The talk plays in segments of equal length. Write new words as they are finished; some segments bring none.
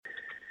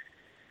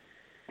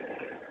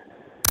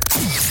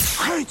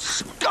Great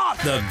Scott!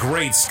 The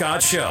Great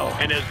Scott Show.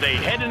 And as they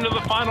head into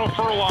the final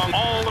furlong,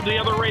 all of the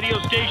other radio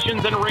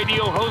stations and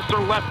radio hosts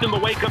are left in the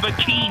wake of a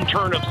keen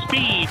turn of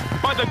speed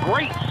by the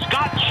Great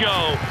Scott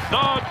Show,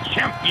 the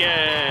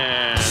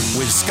champion.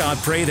 With Scott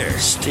Prather.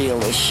 Steal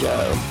the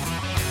show.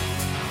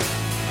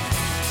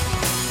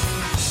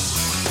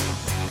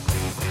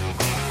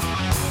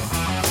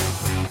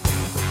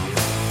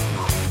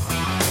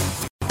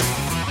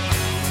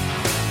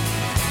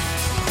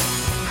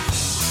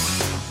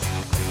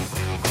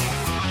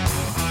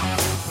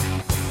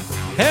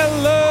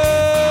 Hello,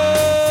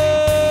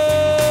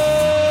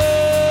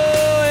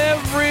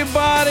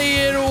 everybody,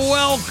 and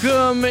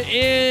welcome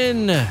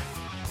in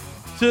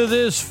to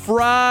this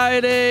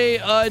Friday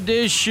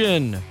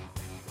edition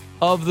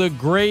of the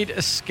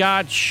Great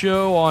Scott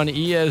Show on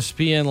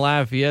ESPN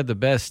Lafayette, the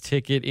best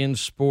ticket in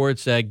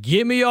sports.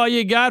 Give me all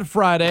you got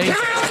Friday. Give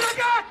me all you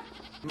got!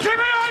 Give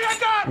me all you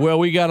got! Well,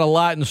 we got a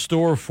lot in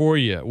store for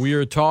you. We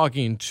are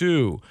talking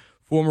to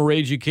former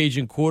Raging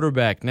Cajun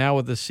quarterback, now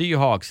with the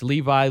Seahawks,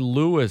 Levi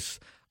Lewis,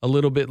 a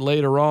little bit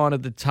later on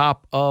at the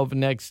top of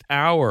next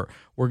hour.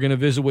 We're going to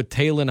visit with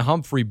Taylon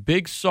Humphrey,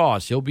 Big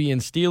Sauce. He'll be in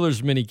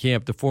Steelers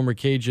minicamp, the former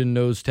Cajun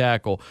nose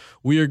tackle.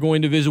 We are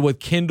going to visit with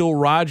Kendall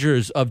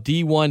Rogers of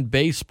D1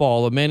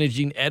 Baseball, a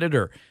managing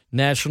editor,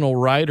 national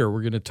writer.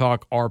 We're going to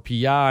talk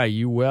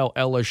RPI, UL,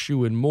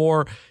 LSU, and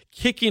more.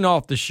 Kicking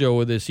off the show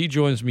with this, he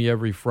joins me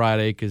every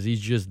Friday because he's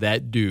just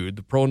that dude.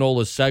 The Pro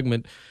Nola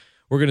segment,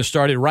 we're going to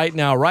start it right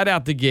now, right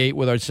out the gate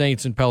with our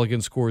Saints and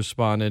Pelicans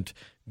correspondent,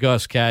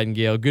 Gus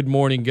Kattengell. Good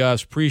morning,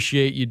 Gus.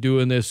 Appreciate you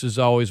doing this as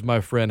always, my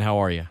friend. How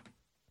are you?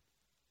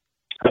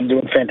 I'm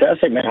doing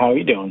fantastic, man. How are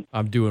you doing?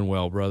 I'm doing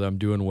well, brother. I'm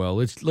doing well.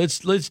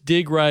 Let's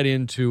dig right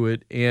into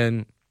it.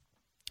 And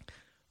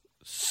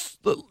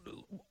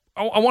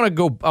I want to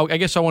go. I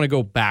guess I want to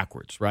go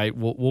backwards, right?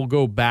 We'll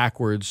go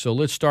backwards. So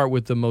let's start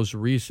with the most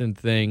recent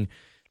thing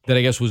that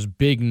I guess was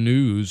big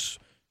news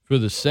for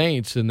the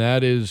Saints, and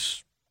that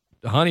is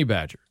the Honey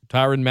Badger,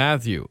 Tyrann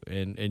Mathieu.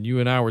 And you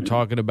and I were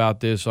talking about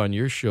this on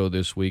your show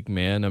this week,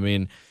 man. I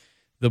mean,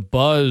 the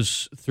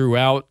buzz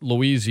throughout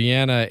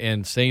Louisiana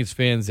and Saints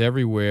fans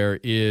everywhere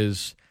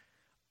is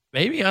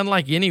maybe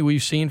unlike any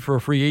we've seen for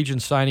a free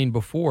agent signing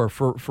before,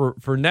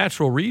 for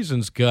natural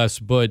reasons, Gus.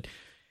 But,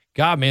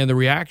 God, man, the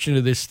reaction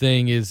to this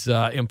thing is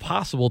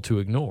impossible to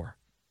ignore.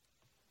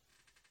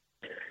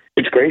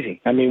 It's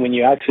crazy. I mean, when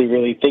you actually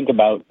really think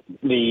about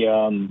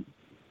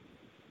the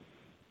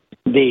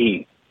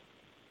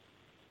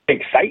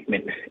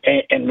excitement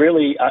and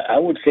really, I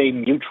would say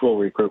mutual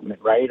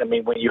recruitment, right? I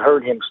mean, when you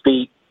heard him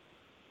speak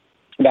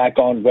back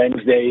on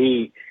Wednesday,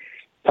 he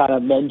kind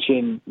of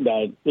mentioned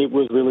that it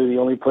was really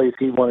the only place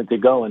he wanted to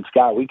go. And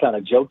Scott, we kind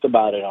of joked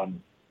about it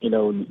on,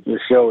 your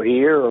show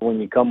here or when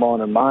you come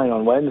on mine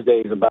on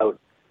Wednesdays about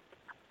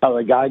how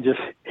the guy just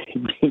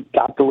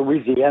got to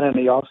Louisiana in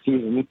the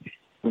offseason.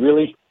 He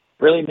really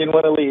didn't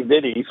want to leave,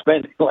 did he? He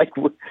spent like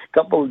a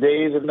couple of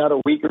days, if not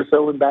a week or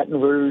so in Baton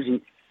Rouge. He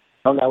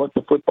hung out with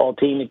the football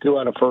team. He threw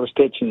out a first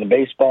pitch in the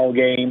baseball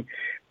game.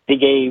 He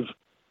gave,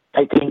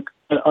 I think,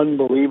 an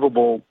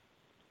unbelievable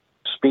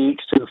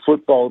speech to the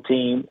football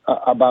team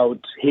about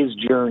his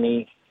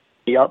journey,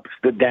 the ups,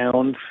 the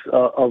downs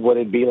of what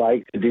it'd be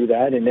like to do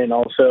that. And then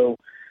also,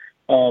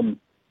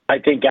 I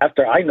think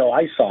after I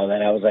saw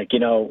that, I was like,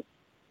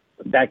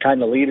 that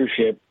kind of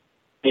leadership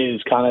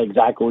is kind of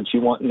exactly what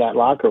you want in that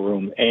locker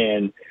room.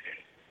 And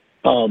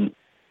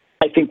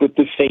I think with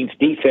the Saints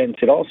defense,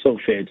 it also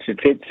fits. It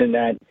fits in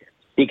that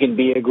he can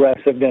be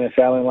aggressive. Dennis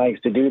Allen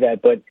likes to do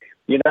that, but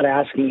you're not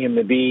asking him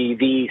to be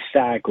the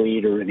sack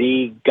leader,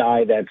 the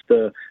guy that's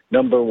the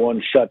number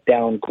one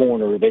shutdown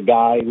corner, the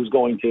guy who's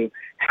going to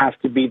have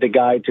to be the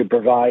guy to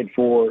provide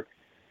for,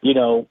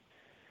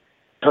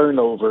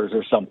 turnovers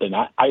or something.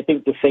 I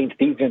think the Saints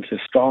defense is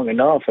strong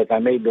enough, as I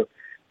made the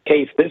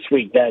case this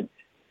week, that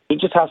he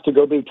just has to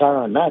go be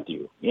Tyrann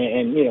Mathieu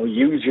and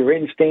use your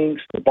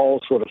instincts. The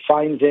ball sort of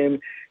finds him.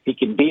 He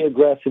can be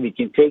aggressive. He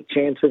can take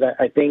chances.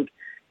 I think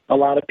a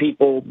lot of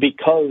people,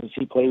 because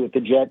he played with the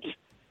Jets,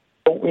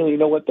 don't really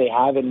know what they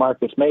have in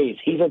Marcus Mays.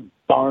 He's a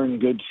darn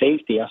good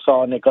safety. I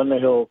saw Nick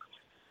Underhill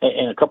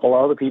and a couple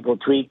other people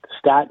tweet the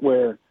stat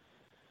where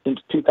since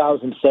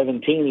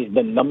 2017 he's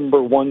the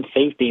number one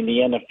safety in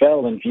the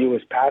NFL in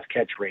fewest pass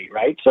catch rate,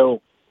 right?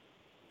 So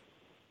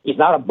he's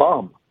not a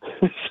bum. I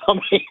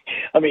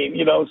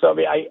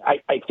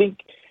think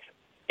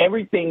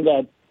everything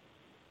that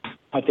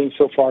I think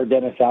so far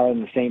Dennis Allen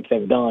and the Saints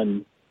have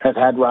done has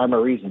had rhyme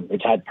or reason.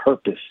 It's had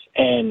purpose.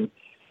 And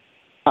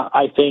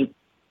I think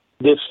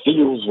this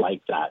feels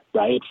like that,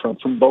 right,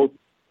 from both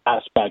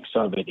aspects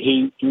of it.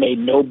 He made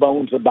no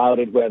bones about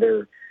it,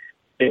 whether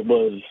it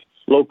was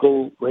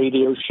local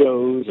radio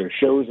shows or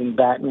shows in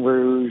Baton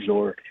Rouge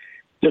or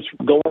just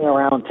going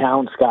around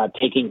town, Scott,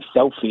 taking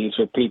selfies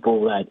with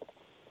people that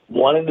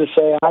wanted to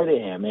say hi to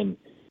him and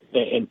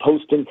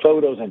posting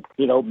photos and,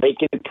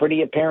 making it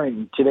pretty apparent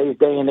in today's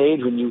day and age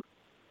when you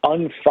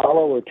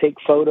unfollow or take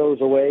photos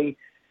away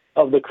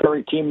of the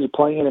current team you're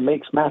playing, it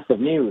makes massive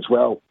news.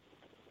 Well,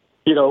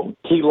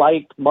 he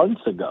liked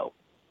months ago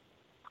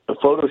the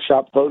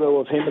Photoshop photo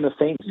of him in a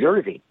Saints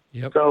jersey.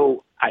 Yep.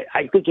 So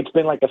I think it's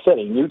been, like I said,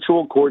 a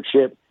mutual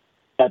courtship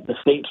that the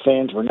Saints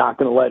fans were not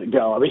going to let it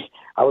go. I mean,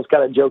 I was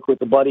kind of joking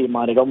with a buddy of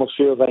mine. It almost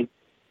feels like,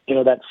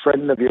 that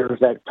friend of yours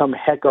that come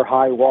heck or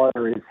high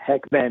water is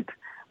heck bent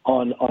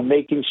on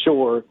making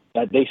sure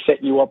that they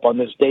set you up on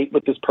this date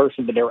with this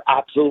person that they're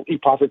absolutely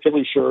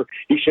positively sure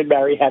you should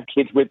marry, have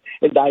kids with,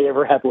 and die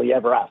ever happily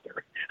ever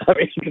after. I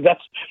mean, because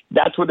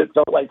that's what it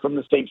felt like from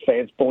the Saints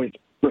fans' point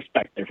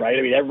perspective, right?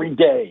 I mean, every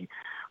day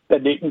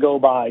that didn't go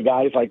by,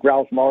 guys like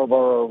Ralph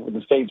Marlborough with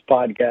the Saints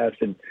podcast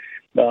and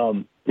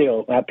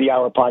Happy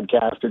Hour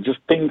podcast, or just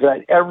things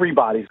that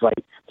everybody's like,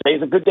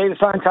 today's a good day to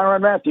sign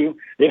Tyrann Mathieu,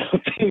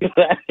 things of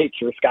that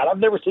nature, Scott. I've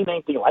never seen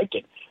anything like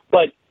it.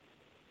 But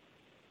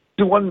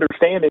to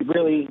understand it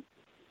really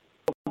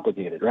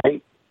complicated,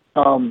 right?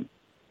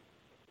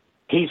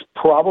 He's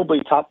probably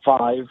top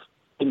 5,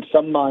 in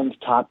some minds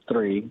top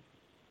 3.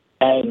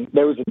 And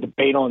there was a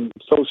debate on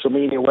social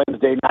media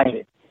Wednesday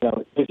night,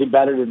 is he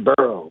better than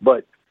Burrow?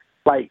 But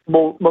like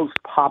most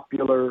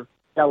popular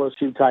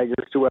LSU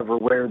Tigers to ever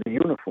wear the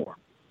uniform,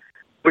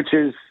 which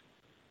is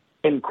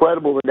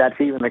incredible that that's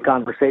even a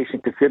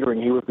conversation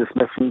considering he was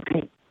dismissed from the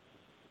team.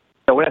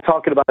 So we're not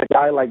talking about a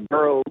guy like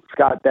Burrow,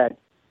 Scott, that,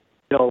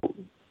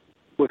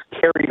 was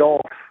carried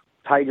off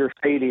Tiger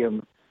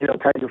Stadium,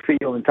 Tiger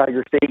Field and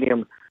Tiger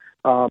Stadium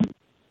as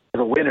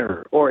a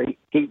winner, or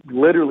he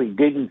literally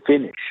didn't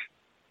finish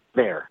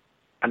there.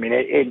 I mean,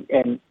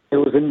 and it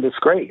was in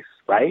disgrace,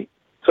 right?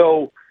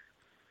 So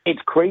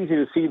it's crazy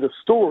to see the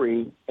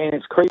story, and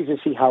it's crazy to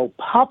see how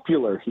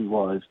popular he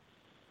was.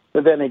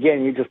 But then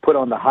again, you just put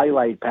on the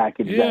highlight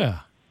package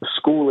that the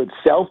school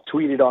itself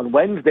tweeted on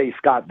Wednesday,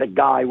 Scott, the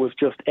guy was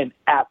just an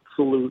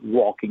absolute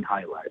walking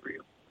highlight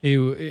reel. He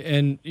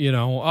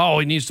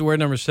needs to wear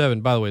number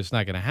 7. By the way, it's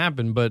not going to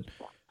happen, but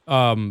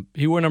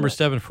he wore number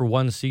 7 for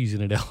one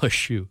season at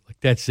LSU. Like,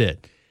 that's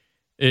it.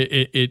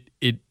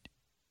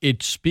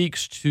 It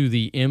speaks to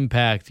the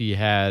impact he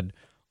had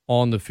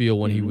on the field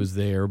when he was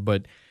there,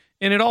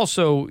 and it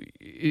also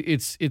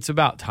it's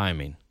about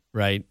timing,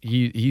 right?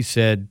 He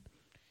said,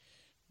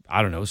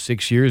 I don't know,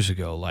 6 years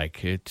ago,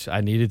 like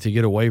I needed to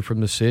get away from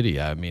the city.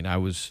 I mean, I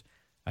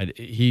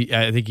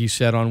think he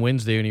said on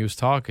Wednesday when he was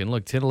talking,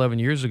 look, 10, 11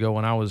 years ago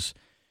when I was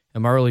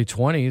in my early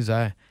 20s,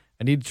 I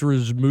needed to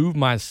remove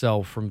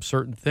myself from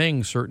certain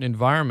things, certain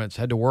environments,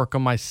 had to work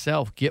on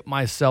myself, get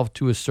myself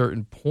to a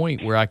certain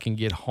point where I can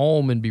get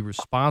home and be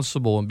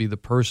responsible and be the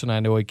person I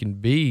know I can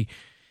be.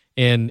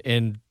 And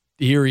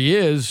here he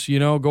is,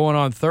 going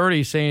on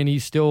 30, saying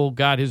he's still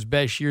got his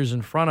best years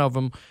in front of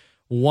him,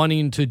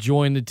 wanting to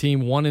join the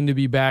team, wanting to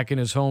be back in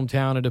his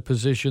hometown at a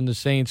position the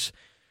Saints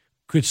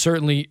could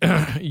certainly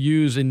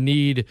use and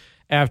need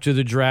after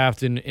the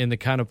draft and the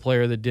kind of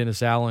player that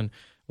Dennis Allen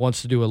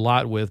wants to do a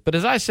lot with. But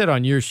as I said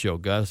on your show,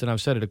 Gus, and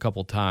I've said it a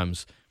couple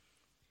times,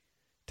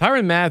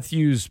 Tyrann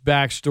Mathieu's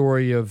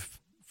backstory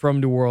from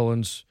New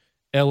Orleans,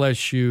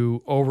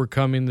 LSU,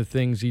 overcoming the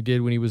things he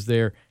did when he was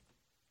there,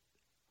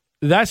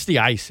 that's the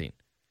icing.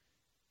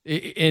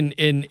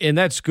 And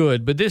that's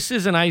good, but this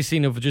isn't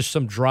icing of just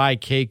some dry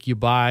cake you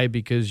buy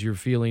because you're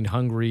feeling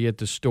hungry at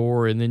the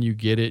store, and then you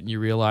get it and you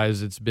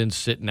realize it's been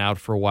sitting out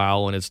for a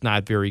while and it's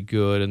not very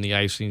good, and the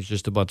icing's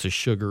just a bunch of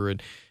sugar.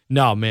 And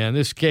no, man,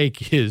 this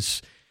cake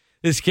is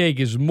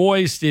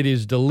moist. It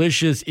is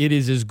delicious. It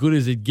is as good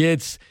as it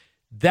gets.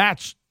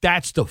 That's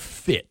the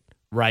fit,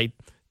 right?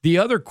 The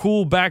other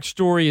cool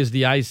backstory is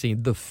the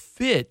icing. The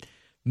fit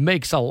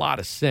makes a lot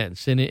of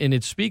sense, and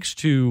it speaks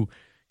to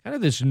kind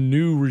of this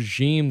new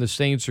regime the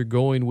Saints are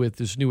going with,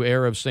 this new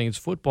era of Saints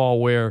football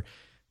where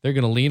they're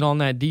going to lean on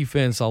that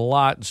defense a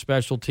lot in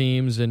special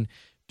teams and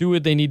do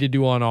what they need to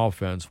do on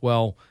offense.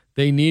 Well,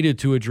 they needed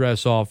to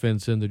address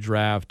offense in the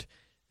draft.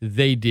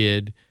 They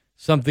did.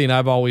 Something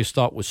I've always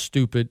thought was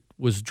stupid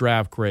was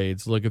draft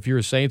grades. Look, if you're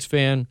a Saints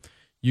fan,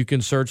 you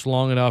can search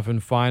long enough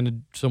and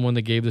find someone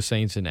that gave the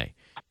Saints an A.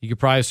 You could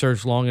probably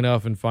search long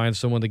enough and find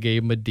someone that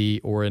gave them a D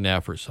or an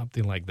F or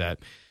something like that.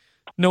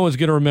 No one's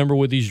going to remember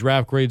what these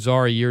draft grades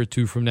are a year or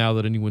two from now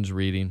that anyone's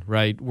reading,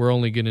 right? We're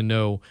only going to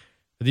know,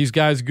 are these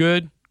guys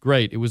good?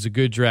 Great. It was a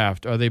good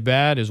draft. Are they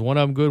bad? Is one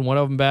of them good? One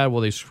of them bad?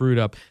 Well, they screwed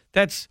up.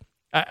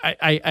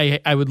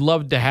 I would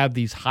love to have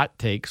these hot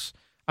takes.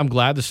 I'm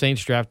glad the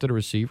Saints drafted a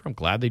receiver. I'm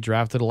glad they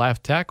drafted a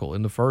left tackle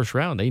in the first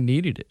round. They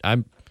needed it.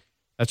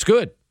 That's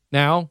good.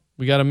 Now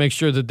we got to make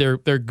sure that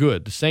they're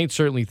good. The Saints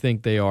certainly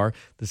think they are.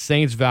 The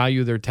Saints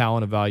value their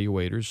talent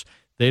evaluators.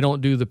 They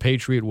don't do the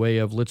Patriot way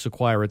of let's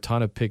acquire a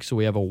ton of picks so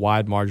we have a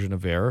wide margin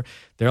of error.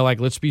 They're like,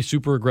 let's be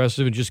super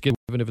aggressive and just get,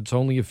 even if it's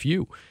only a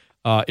few.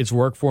 It's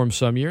worked for them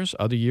some years.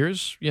 Other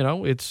years,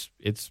 it's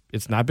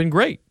not been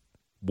great.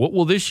 What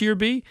will this year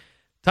be?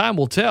 Time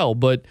will tell.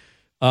 But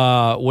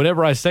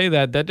whenever I say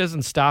that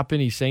doesn't stop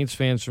any Saints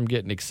fans from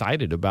getting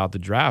excited about the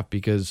draft,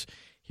 because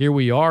here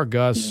we are,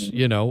 Gus,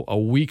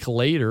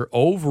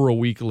 over a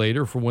week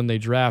later from when they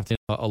drafted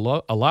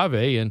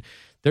Olave, and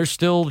they're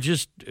still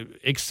just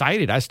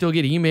excited. I still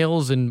get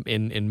emails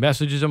and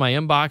messages in my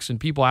inbox and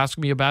people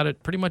asking me about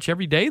it pretty much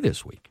every day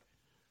this week.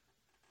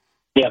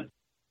 Yeah.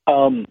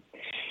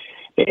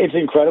 It's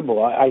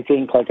incredible. I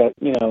think, like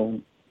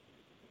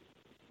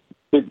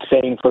been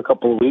saying for a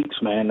couple of weeks,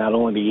 man, not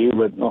only to you,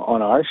 but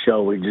on our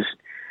show, I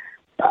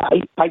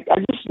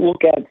just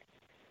look at,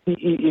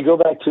 you go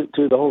back to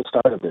the whole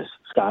start of this,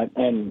 Scott,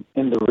 and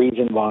the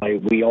reason why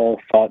we all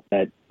thought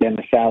that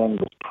Dennis Allen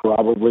was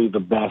probably the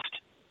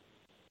best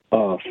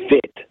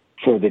fit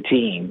for the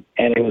team,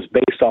 and it was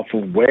based off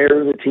of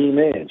where the team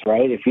is,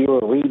 right? If you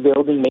were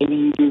rebuilding, maybe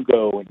you do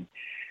go and,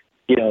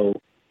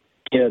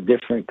 get a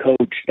different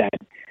coach that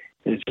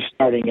is just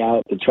starting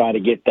out to try to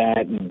get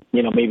that, and,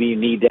 maybe you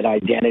need that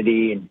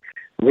identity and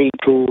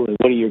retool and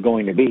what are you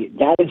going to be.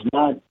 That is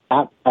not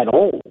at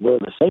all where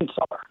the Saints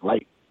are,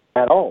 like,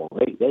 at all.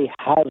 They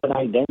have an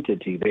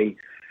identity. They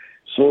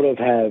sort of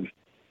have,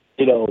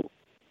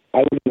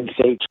 I wouldn't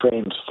say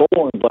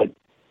transformed, but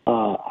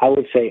I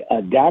would say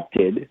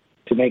adapted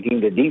to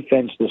making the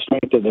defense the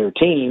strength of their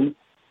team,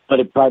 but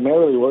it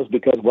primarily was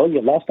because,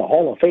 you lost a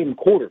Hall of Fame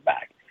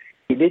quarterback.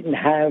 You didn't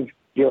have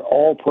your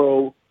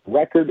all-pro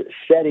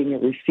record-setting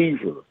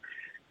receiver.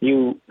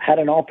 You had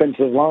an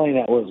offensive line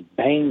that was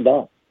banged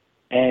up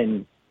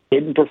and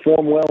didn't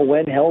perform well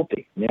when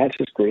healthy. I mean, that's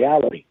just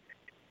reality.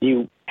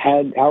 You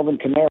had Alvin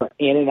Kamara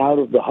in and out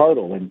of the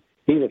huddle, and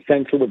he's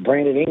essentially what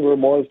Brandon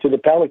Ingram was to the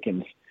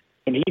Pelicans,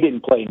 and he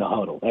didn't play in the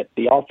huddle.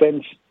 The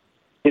offense,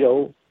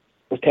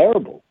 was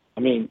terrible. I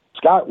mean,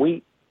 Scott,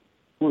 we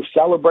were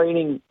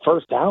celebrating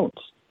first downs.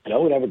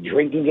 We'd have a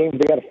drinking game.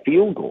 They got a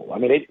field goal. I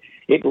mean,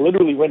 it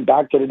literally went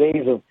back to the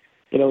days of,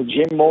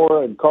 Jim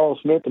Mora and Carl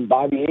Smith and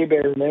Bobby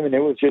Hebert and them, and it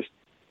was just,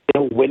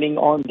 winning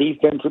on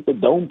defense with the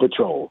Dome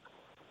Patrol.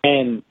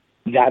 And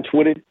that's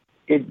what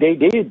they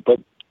did, but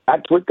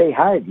that's what they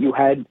had. You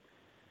had,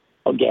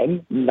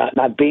 again,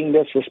 not being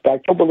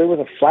disrespectful, but there was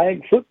a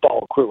flag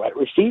football crew at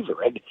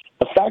receiver. And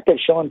the fact that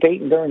Sean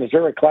Payton during the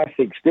Zurich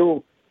Classic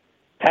still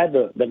had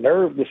the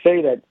nerve to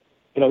say that,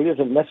 he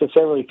doesn't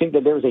necessarily think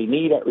that there's a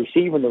need at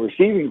receiver in the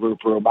receiving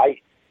group room,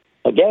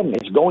 again,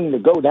 it's going to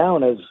go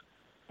down as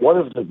one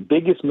of the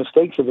biggest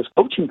mistakes of his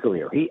coaching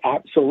career. He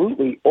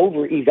absolutely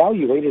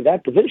over-evaluated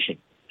that position.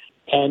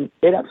 And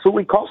it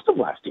absolutely cost them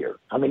last year.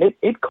 I mean,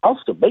 it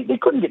cost them. They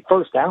couldn't get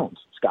first downs,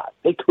 Scott.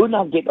 They could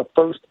not get a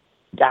first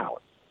down.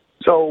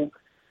 So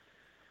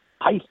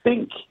I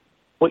think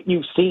what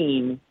you've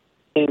seen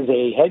is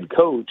a head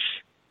coach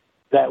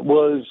that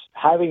was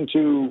having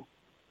to,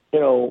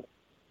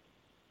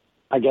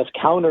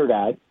 counter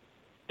that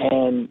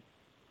and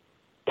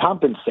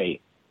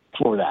compensate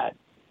for that.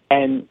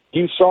 And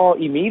you saw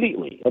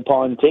immediately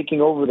upon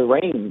taking over the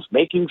reins,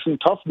 making some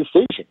tough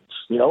decisions,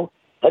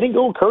 letting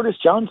go of Curtis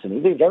Johnson.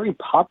 He's a very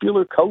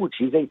popular coach.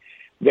 He's a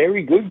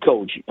very good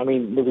coach. I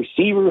mean, the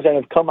receivers that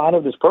have come out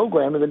of this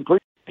program have been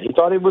pretty. He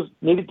thought it was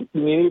needed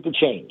to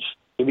change.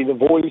 Maybe the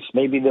voice,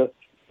 maybe the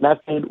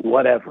method,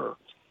 whatever.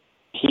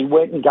 He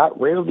went and got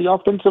rid of the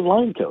offensive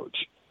line coach.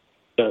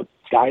 The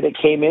guy that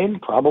came in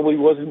probably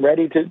wasn't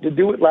ready to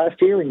do it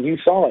last year, and you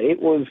saw it.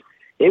 It was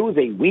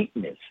a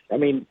weakness. I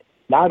mean,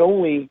 not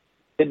only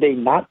did they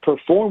not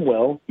perform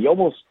well, you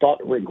almost thought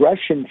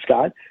regression,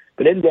 Scott,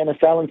 but then Dennis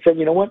Allen said,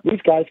 you know what,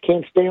 these guys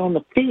can't stay on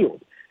the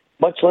field,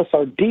 much less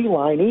our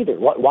D-line either.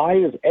 Why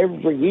is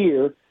every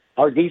year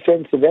our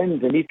defensive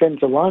ends and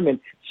defensive linemen,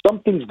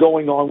 something's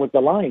going on with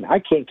the line? I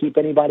can't keep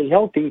anybody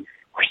healthy.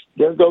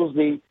 There goes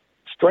the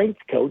strength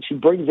coach. He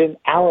brings in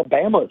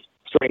Alabama's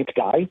strength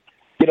guy,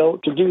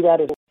 to do that.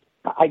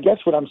 I guess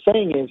what I'm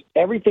saying is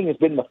everything has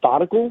been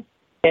methodical,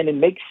 and it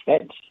makes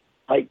sense.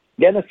 Like,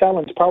 Dennis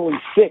Allen's probably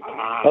sick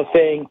of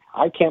saying,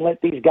 I can't let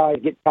these guys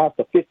get past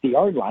the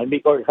 50-yard line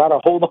because got to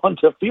hold on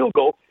to a field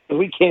goal and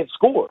we can't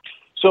score.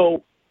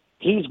 So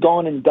he's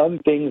gone and done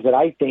things that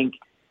I think,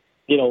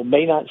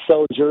 may not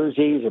sell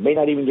jerseys or may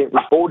not even get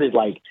reported,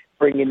 like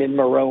bringing in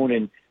Marone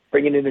and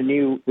bringing in a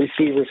new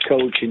receivers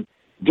coach and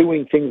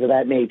doing things of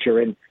that nature.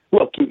 And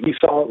look, you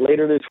saw it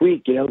later this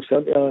week,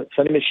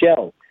 Sonny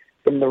Michel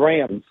from the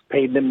Rams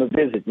paid them a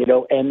visit,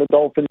 and the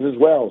Dolphins as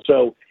well.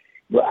 So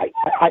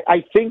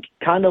I think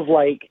kind of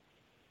like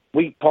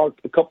we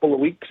talked a couple of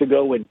weeks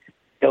ago, and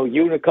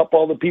you and a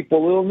couple other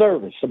people a little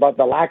nervous about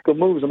the lack of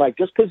moves. I'm like,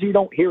 just because you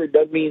don't hear it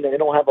doesn't mean that they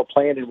don't have a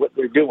plan in what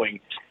they're doing.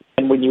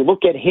 And when you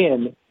look at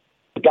him,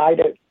 the guy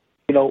that,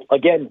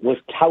 again, was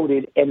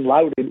touted and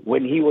lauded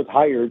when he was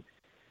hired,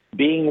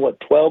 being,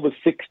 12 or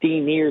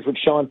 16 years with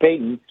Sean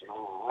Payton,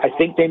 I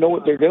think they know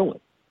what they're doing.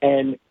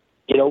 And,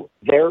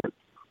 their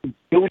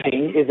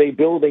building is a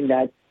building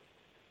that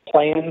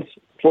plans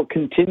for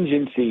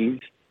contingencies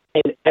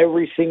in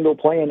every single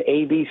plan,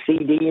 A, B, C,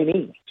 D, and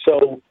E.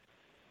 So,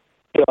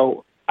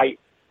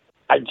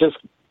 I just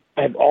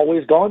have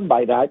always gone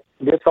by that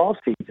this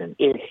offseason.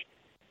 If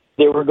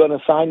they were going to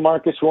sign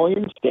Marcus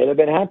Williams, they'd have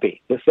been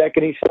happy. The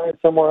second he signed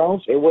somewhere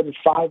else, it wasn't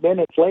 5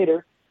 minutes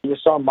later, you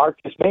saw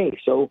Marcus May.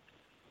 So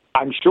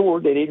I'm sure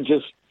they didn't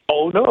just,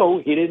 oh,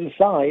 no, he didn't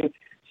sign.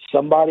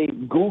 Somebody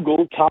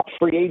Googled top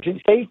free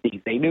agent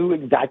safeties. They knew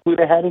exactly what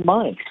they had in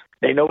mind.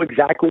 They know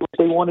exactly what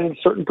they wanted in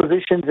certain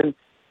positions and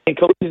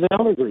coaches and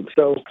other groups.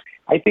 So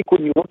I think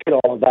when you look at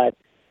all of that,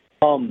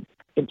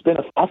 it's been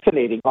a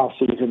fascinating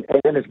offseason,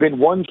 and it's been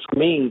one for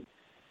me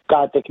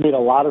Scott, that made a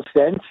lot of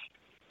sense.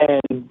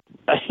 And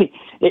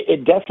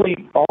it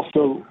definitely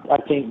also, I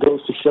think,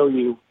 goes to show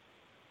you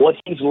what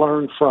he's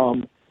learned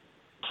from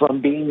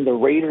being the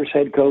Raiders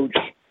head coach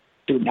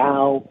to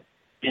now,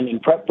 and in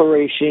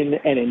preparation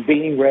and in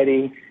being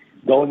ready,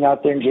 going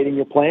out there and getting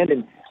your plan.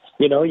 And,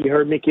 you know, you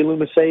heard Mickey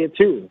Loomis say it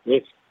too.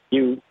 If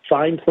you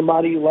find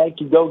somebody you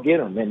like, you go get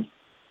them. And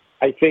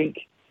I think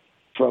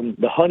from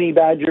the Honey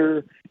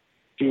Badger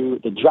to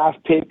the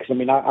draft picks, I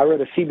mean, I read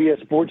a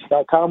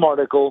CBSSports.com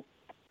article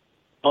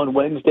on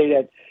Wednesday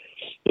that,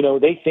 you know,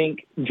 they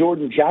think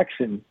Jordan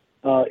Jackson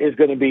is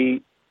going to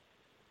be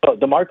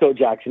DeMarco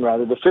Jackson,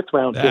 rather, the fifth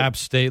round pick. App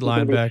State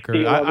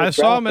linebacker. I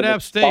saw him at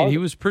App State. He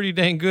was pretty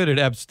dang good at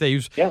App State. He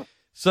was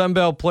Sun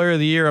Belt Player of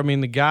the Year. I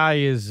mean, the guy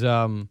is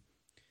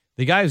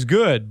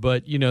good,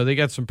 but, you know, they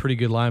got some pretty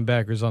good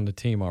linebackers on the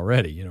team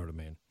already. You know what I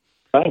mean?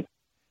 Right.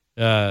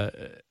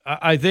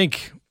 I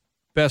think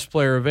best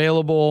player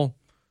available,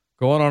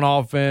 going on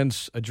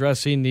offense,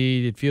 addressing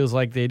need. It feels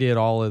like they did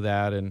all of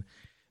that, and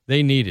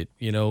they need it.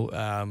 You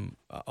know,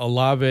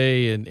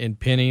 Olave and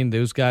Penning,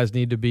 those guys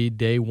need to be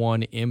day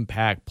one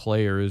impact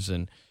players.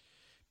 And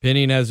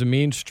Penning has a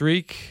mean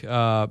streak,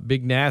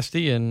 big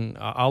nasty, and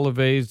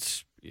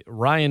Olave's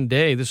Ryan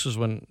Day. This is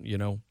when, you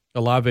know,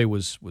 Olave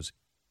was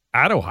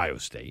at Ohio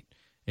State.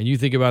 And you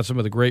think about some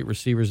of the great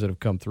receivers that have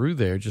come through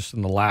there just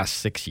in the last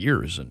 6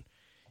 years. And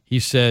he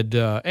said,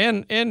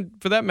 and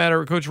for that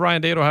matter, Coach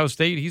Ryan Day at Ohio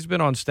State, he's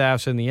been on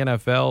staffs in the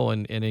NFL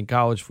and in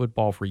college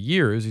football for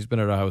years. He's been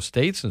at Ohio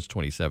State since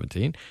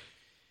 2017.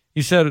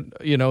 He said,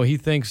 you know, he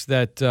thinks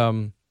that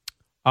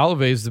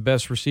Olave is the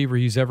best receiver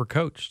he's ever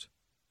coached,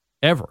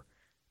 ever.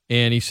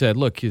 And he said,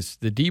 look,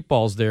 the deep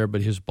ball's there,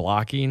 but his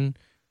blocking,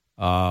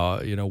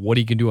 you know, what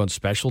he can do on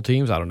special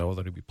teams. I don't know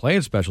whether he'll be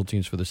playing special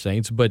teams for the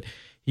Saints, but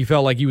he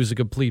felt like he was a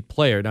complete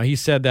player. Now, he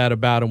said that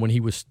about him when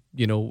he was,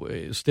 you know,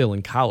 still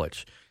in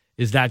college.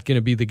 Is that going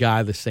to be the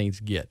guy the Saints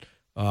get?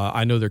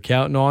 I know they're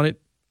counting on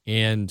it.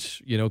 And,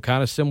 you know,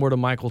 kind of similar to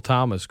Michael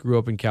Thomas, grew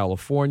up in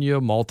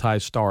California,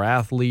 multi-star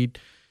athlete,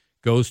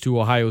 goes to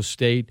Ohio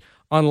State.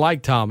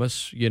 Unlike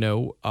Thomas, you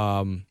know,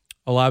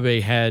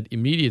 Olave had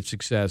immediate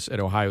success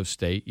at Ohio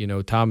State. You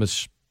know,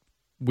 Thomas,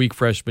 weak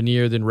freshman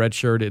year, then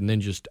redshirted, and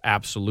then just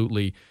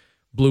absolutely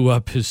blew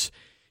up his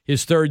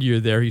third year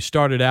there. He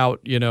started out,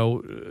 you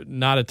know,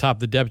 not atop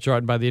the depth chart,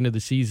 and by the end of the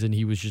season,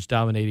 he was just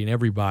dominating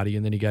everybody,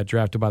 and then he got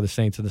drafted by the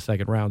Saints in the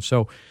second round.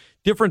 So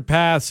different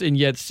paths, and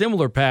yet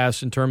similar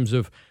paths in terms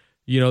of,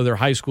 you know, their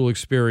high school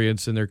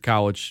experience and their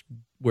college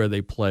where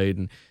they played,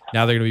 and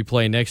now they're going to be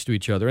playing next to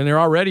each other. And they're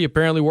already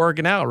apparently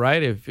working out,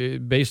 right?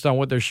 Based on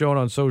what they're showing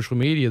on social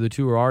media, the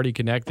two are already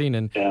connecting.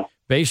 And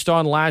based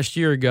on last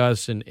year,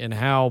 Gus, and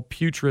how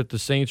putrid the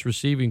Saints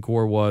receiving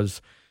core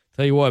was,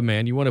 tell you what,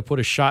 man, you want to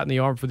put a shot in the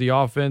arm for the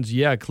offense?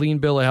 Yeah, clean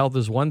bill of health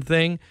is one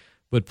thing,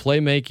 but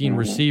playmaking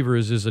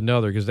receivers is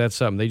another, because that's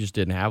something they just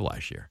didn't have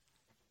last year.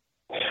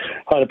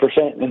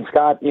 100%. And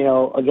Scott, you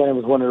know, again, it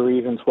was one of the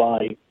reasons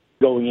why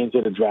going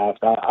into the draft,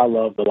 I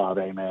love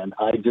Olave, man.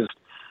 I just,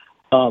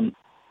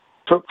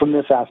 from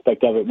this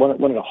aspect of it, one of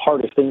the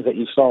hardest things that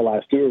you saw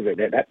last year is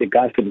that the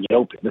guy couldn't get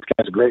open. This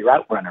guy's a great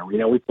route runner. You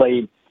know, we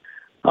played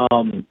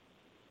one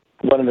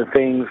of the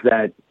things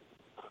that,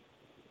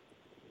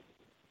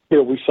 you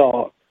know, we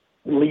saw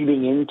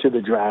leading into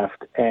the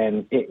draft,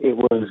 and it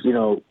was, you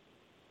know,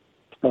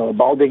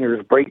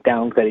 Baldinger's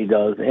breakdowns that he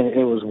does, and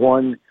it was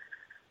one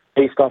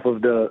based off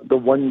of the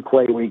one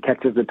play where he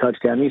catches the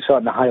touchdown. You saw it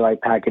in the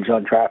highlight package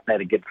on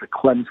DraftNet against the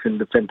Clemson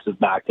defensive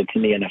back that's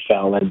in the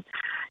NFL, and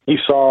you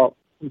saw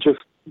just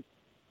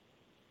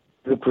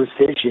the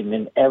precision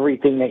and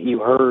everything that you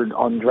heard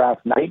on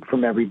draft night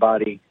from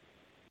everybody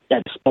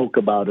that spoke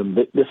about him.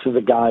 This is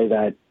a guy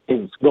that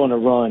is going to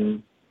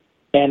run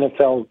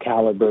NFL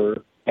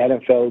caliber,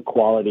 NFL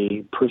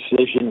quality,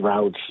 precision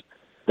routes.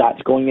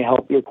 That's going to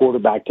help your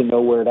quarterback to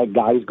know where that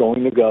guy's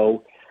going to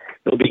go.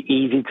 It'll be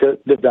easy to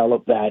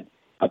develop that.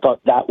 I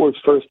thought that was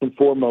first and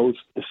foremost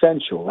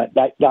essential.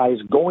 That guy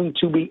is going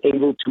to be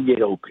able to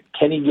get open.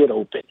 Can he get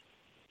open?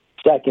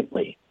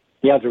 Secondly,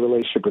 he has a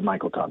relationship with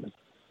Michael Thomas.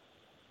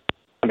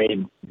 I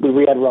mean,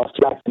 we had Ross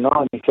Jackson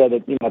on. He said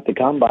that, you know, at the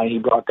Combine, he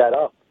brought that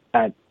up.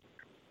 That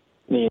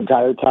the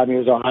entire time he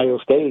was at Ohio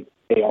State,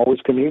 they always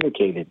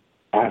communicated,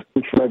 asked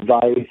him for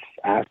advice,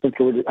 asked him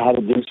for how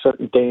to do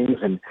certain things,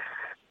 and,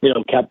 you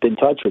know, kept in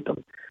touch with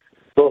them.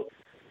 Well,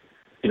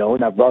 you know,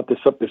 and I brought this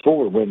up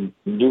before, when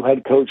the new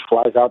head coach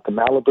flies out to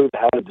Malibu to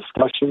have a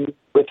discussion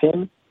with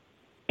him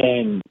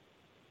and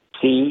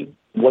see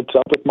what's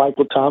up with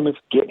Michael Thomas,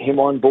 get him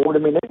on board. I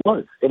mean,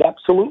 it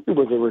absolutely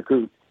was a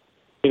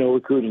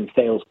recruiting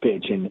sales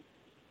pitch. And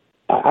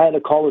I had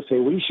a caller say,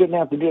 we shouldn't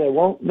have to do that.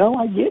 Well, no,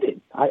 I get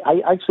it.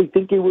 I actually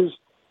think it was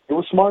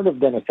smart of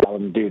Dennis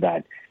Allen to do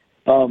that.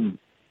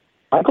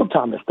 Michael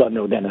Thomas doesn't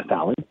know Dennis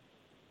Allen.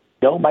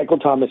 No, Michael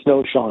Thomas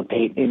knows Sean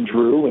Payton and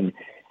Drew, and,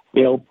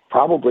 you know,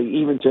 probably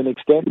even to an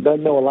extent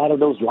doesn't know a lot of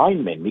those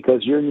linemen,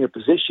 because you're in your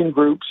position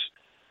groups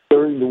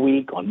during the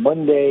week. On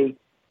Monday,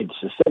 it's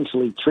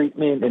essentially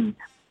treatment, and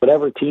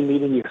whatever team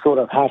meeting you sort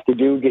of have to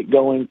do, get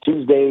going.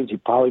 Tuesdays, you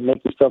probably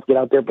make yourself get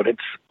out there, but it's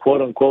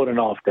quote-unquote an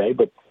off day.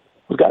 But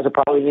those guys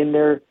are probably in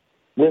there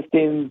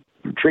lifting,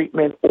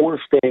 treatment, or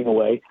staying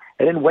away.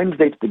 And then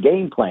Wednesday's the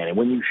game plan. And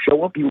when you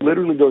show up, you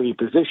literally go to your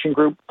position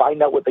group,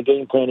 find out what the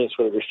game plan is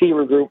for the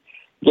receiver group,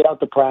 get out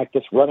to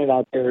practice, run it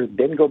out there,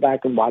 then go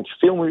back and watch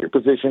film with your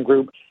position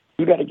group.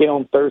 You got to get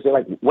on Thursday.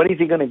 Like, when is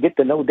he going to get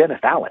to know Dennis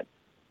Allen?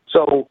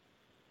 So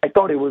I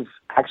thought it was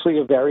actually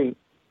a very,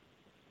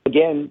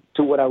 again,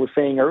 to what I was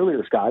saying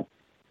earlier, Scott,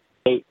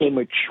 a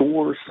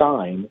mature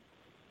sign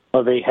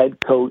of a head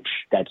coach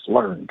that's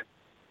learned.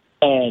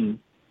 And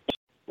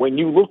when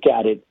you look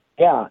at it,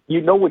 yeah,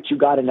 you know what you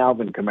got in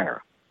Alvin Kamara,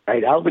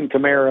 right? Alvin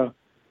Kamara,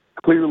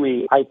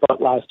 clearly, I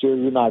thought last year,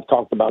 you and I have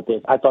talked about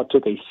this, I thought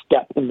took a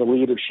step in the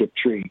leadership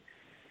tree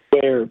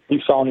where you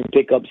saw him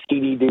pick up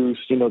Speedy Deuce,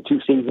 2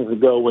 seasons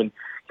ago when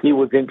he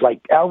was in,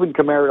 like, Alvin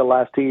Kamara the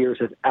last 2 years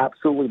has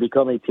absolutely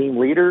become a team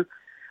leader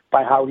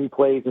by how he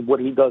plays and what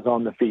he does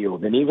on the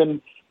field. And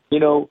even,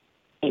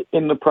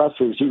 in the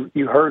pressers,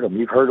 you heard him.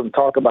 You've heard him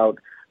talk about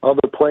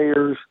other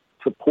players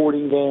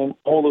supporting them,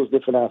 all those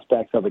different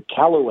aspects of it.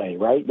 Callaway,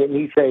 right? Didn't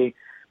he say,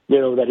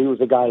 that he was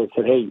the guy that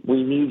said, hey,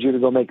 we need you to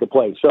go make a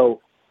play?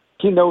 So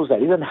he knows that.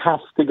 He doesn't have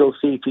to go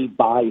see if he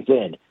buys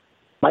in.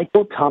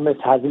 Michael Thomas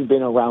hasn't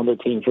been around the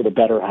team for the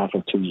better half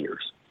of 2 years.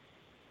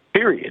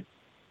 Period.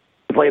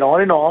 He played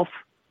on and off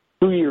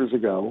 2 years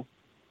ago.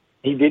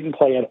 He didn't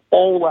play at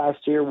all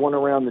last year, won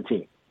around the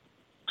team.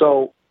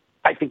 So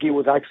I think he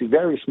was actually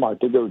very smart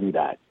to go do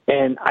that.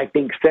 And I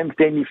think since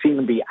then you've seen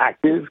him be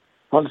active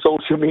on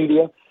social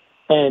media.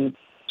 And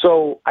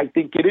so I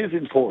think it is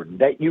important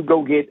that you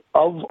go get,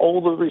 of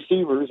all the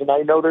receivers, and I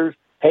know there's,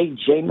 hey,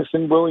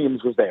 Jamison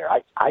Williams was there.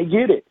 I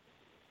get it.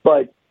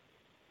 But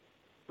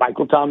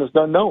Michael Thomas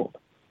doesn't know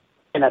him.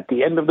 And at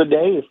the end of the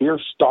day, if your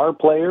star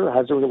player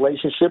has a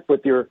relationship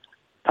with your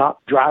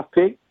top draft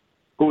pick,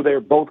 who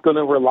they're both going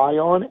to rely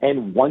on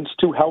and wants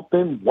to help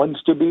him,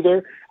 wants to be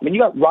there. I mean,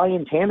 you got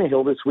Ryan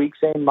Tannehill this week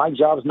saying my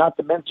job is not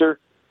to mentor,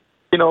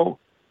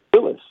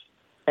 Willis.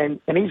 And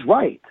he's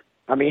right.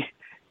 I mean,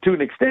 to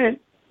an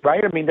extent,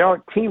 right? I mean, they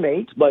aren't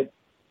teammates, but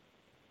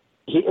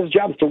his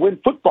job is to win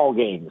football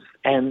games.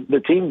 And the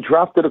team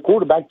drafted a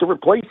quarterback to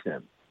replace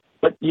him.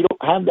 But you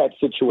don't have that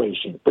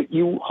situation. But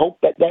you hope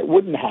that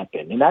wouldn't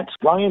happen. And that's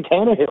Ryan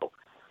Tannehill,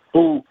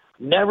 who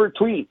never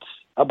tweets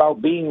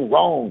about being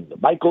wrong.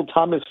 Michael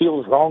Thomas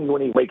feels wrong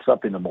when he wakes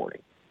up in the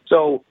morning.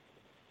 So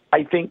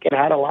I think it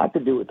had a lot to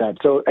do with that.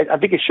 So I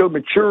think it showed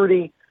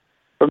maturity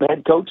from the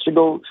head coach to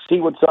go see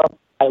what's up.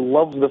 I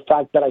love the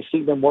fact that I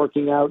see them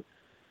working out.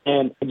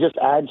 And it just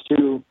adds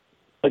to,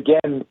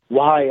 again,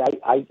 why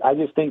I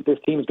just think this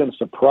team is going to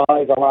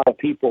surprise a lot of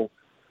people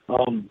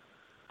come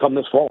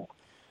this fall.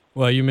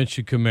 Well, you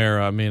mentioned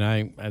Kamara. I mean,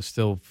 I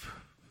still,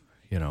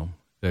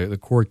 the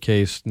court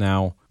date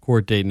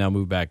now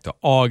moved back to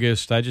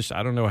August. I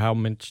don't know how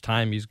much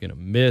time he's going to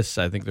miss.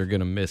 I think they're going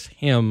to miss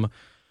him.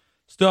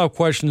 Still have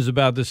questions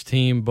about this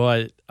team,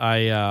 but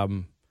I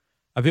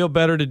feel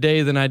better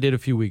today than I did a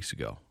few weeks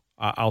ago.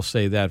 I'll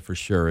say that for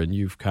sure. And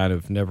you've kind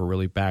of never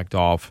really backed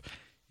off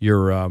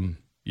your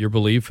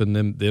belief in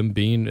them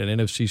being an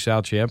NFC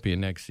South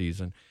champion next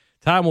season.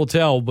 Time will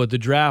tell, but the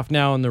draft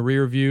now in the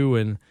rear view,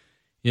 and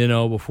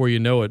before you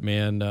know it,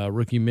 man,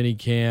 rookie mini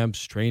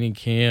camps, training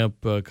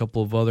camp, a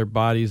couple of other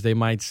bodies they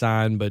might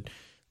sign, but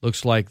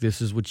looks like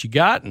this is what you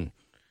got, and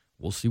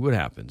we'll see what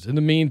happens. In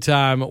the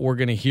meantime, we're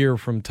going to hear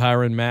from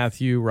Tyrann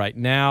Mathieu right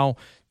now,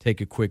 take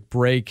a quick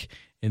break,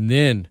 and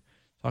then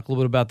talk a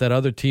little bit about that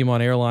other team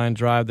on Airline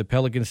Drive. The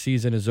Pelicans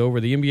season is over.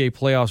 The NBA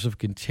playoffs have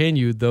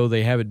continued, though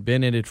they haven't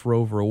been in it for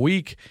over a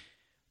week.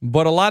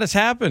 But a lot has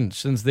happened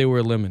since they were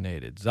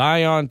eliminated.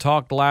 Zion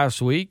talked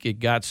last week. It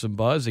got some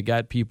buzz. It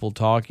got people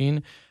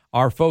talking.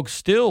 Are folks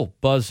still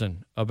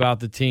buzzing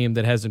about the team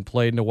that hasn't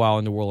played in a while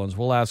in New Orleans?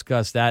 We'll ask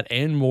Gus that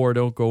and more.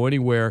 Don't go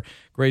anywhere.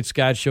 Great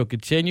Scott Show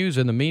continues.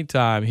 In the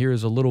meantime,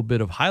 here's a little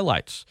bit of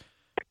highlights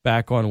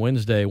back on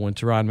Wednesday when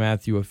Tyrann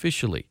Mathieu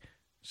officially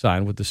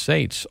signed with the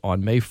Saints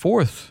on May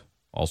 4th,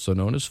 also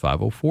known as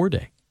 504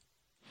 Day.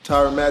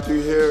 Tyrann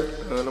Mathieu here,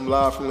 and I'm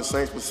live from the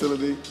Saints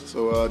facility.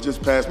 So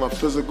just passed my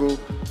physical,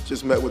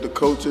 just met with the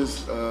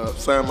coaches,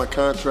 signed my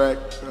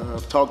contract,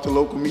 talked to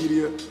local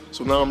media,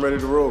 so now I'm ready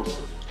to roll.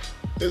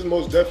 It's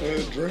most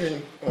definitely a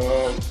dream.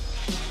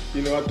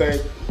 I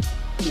think,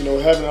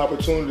 having an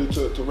opportunity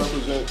to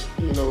represent,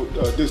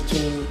 this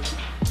team,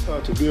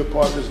 to be a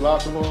part of this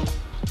locker room.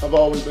 I've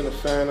always been a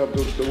fan of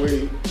the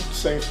way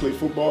Saints play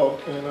football,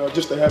 and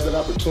just to have that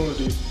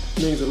opportunity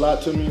means a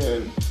lot to me.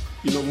 And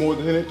more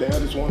than anything, I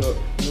just want to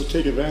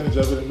take advantage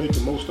of it and make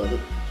the most of it.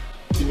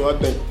 I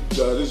think this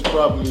is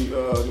probably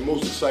the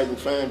most exciting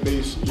fan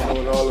base,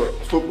 in all of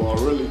football,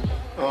 really.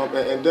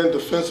 And then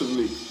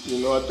defensively,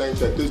 I think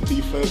that this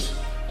defense,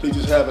 they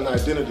just have an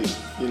identity,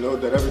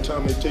 that every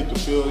time they take the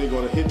field, they're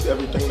going to hit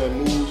everything that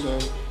moves,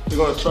 and they're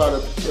going to try to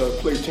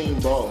play team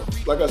ball.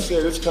 Like I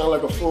said, it's kind of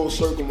like a full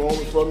circle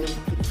moment for me.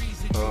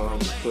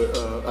 But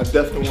I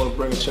definitely want to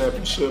bring a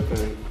championship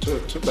and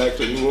back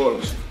to New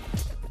Orleans.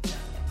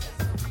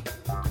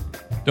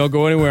 Don't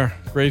go anywhere.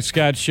 Great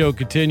Scott Show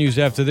continues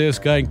after this.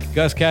 Gus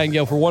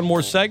Kattengell for one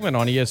more segment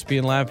on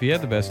ESPN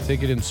Lafayette, the best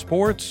ticket in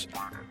sports.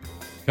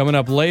 Coming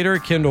up later,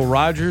 Kendall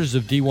Rogers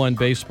of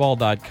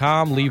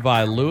D1Baseball.com,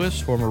 Levi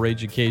Lewis, former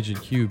Raging Cajun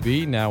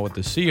QB, now with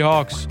the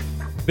Seahawks.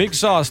 Big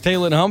Sauce,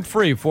 Taylor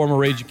Humphrey, former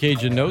Raging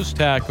Cajun nose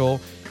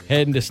tackle,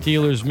 heading to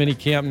Steelers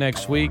minicamp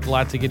next week. A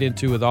lot to get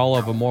into with all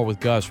of them. More with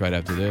Gus right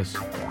after this.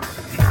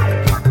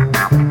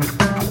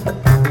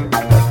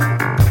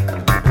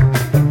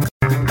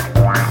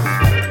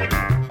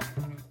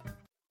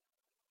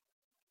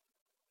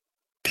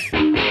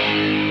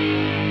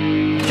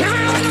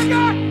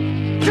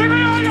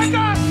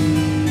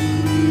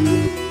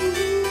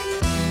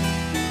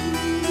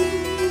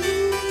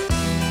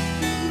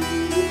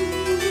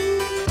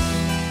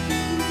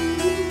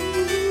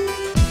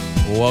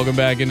 Welcome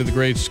back into the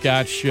Great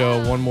Scott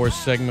Show. One more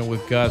segment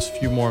with Gus, a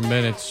few more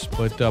minutes.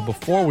 But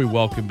before we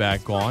welcome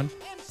back on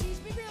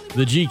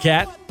the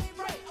G-Cat,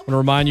 I want to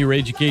remind you,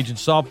 Raging Cajun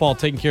softball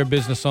taking care of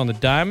business on the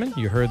diamond.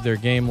 You heard their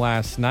game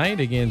last night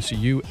against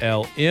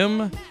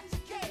ULM.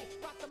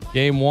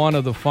 Game 1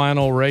 of the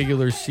final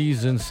regular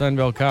season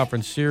Sunbelt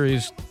Conference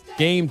Series.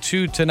 Game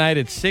 2 tonight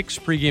at 6,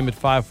 pregame at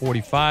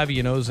 5:45.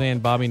 Ian Ozan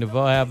and Bobby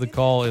Naveau have the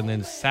call. And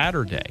then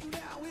Saturday,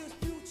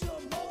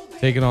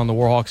 taking on the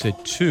Warhawks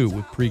at 2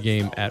 with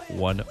pregame at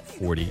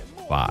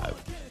 1:45.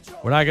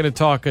 We're not going to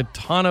talk a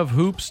ton of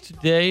hoops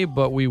today,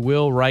 but we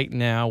will right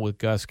now with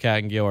Gus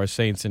Kattengell, our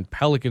Saints and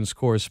Pelicans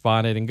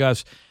correspondent. And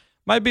Gus,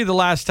 might be the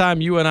last time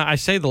you and I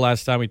say the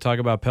last time we talk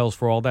about Pels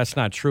for all. That's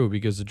not true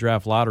because the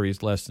draft lottery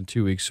is less than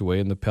 2 weeks away,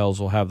 and the Pels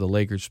will have the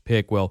Lakers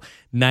pick. Well,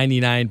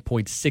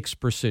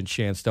 99.6%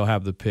 chance they'll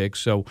have the pick,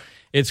 so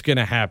it's going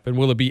to happen.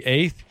 Will it be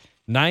 8th,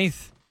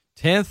 9th?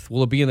 10th?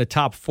 Will it be in the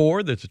top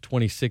 4? There's a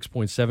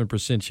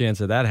 26.7%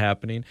 chance of that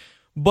happening.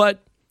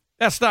 But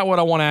that's not what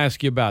I want to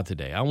ask you about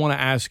today. I want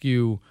to ask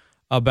you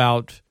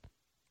about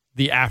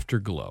the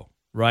afterglow,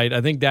 right?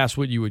 I think that's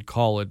what you would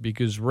call it,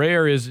 because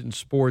rare is in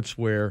sports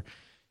where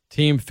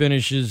team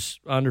finishes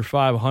under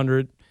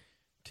 500,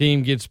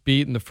 team gets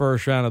beat in the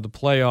first round of the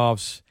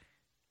playoffs,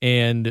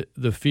 and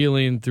the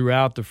feeling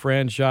throughout the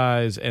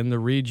franchise and the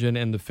region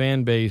and the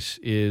fan base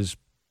is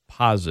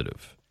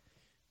positive.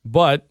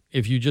 But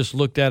if you just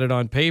looked at it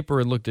on paper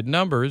and looked at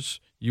numbers,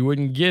 you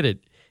wouldn't get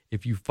it.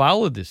 If you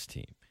followed this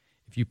team,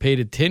 if you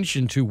paid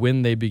attention to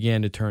when they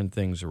began to turn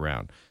things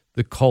around,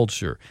 the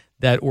culture,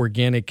 that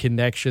organic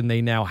connection they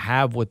now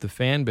have with the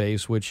fan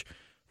base, which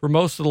for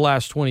most of the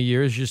last 20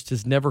 years just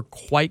has never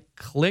quite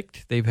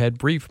clicked. They've had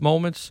brief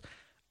moments.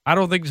 I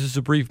don't think this is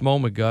a brief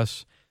moment,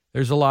 Gus.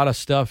 There's a lot of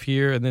stuff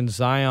here. And then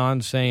Zion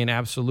saying,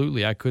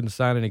 absolutely, I couldn't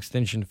sign an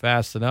extension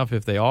fast enough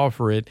if they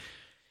offer it.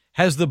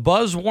 Has the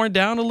buzz worn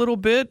down a little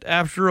bit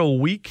after a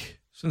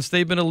week since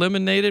they've been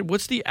eliminated?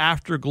 What's the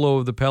afterglow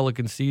of the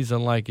Pelican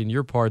season like in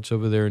your parts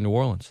over there in New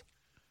Orleans?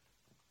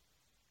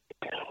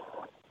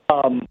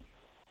 I've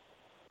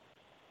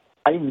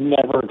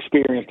never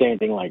experienced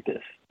anything like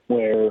this,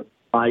 where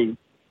I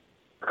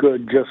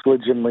could just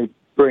legitimately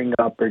bring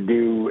up or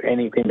do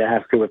anything to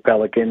have to do with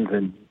Pelicans,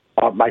 and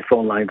my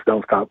phone lines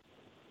don't stop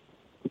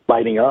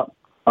lighting up.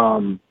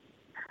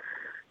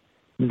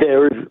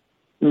 There's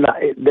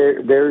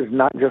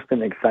not just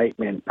an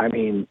excitement. I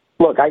mean,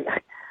 look, I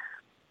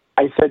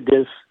said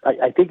this.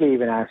 I think I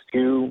even asked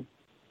you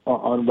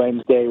on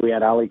Wednesday. We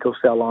had Ali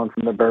Cosell on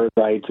from the Birds,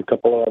 a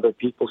couple of other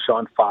people,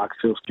 Sean Fox,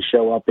 who was to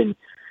show up in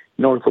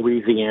North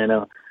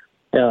Louisiana,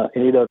 and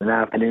he does an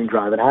afternoon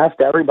drive. And I asked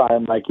everybody,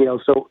 I'm like,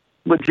 so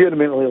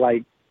legitimately,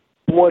 like,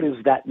 what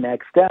is that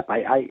next step?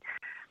 I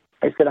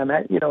said, I'm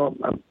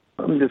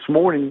this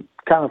morning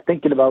kind of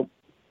thinking about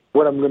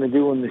what I'm going to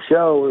do on the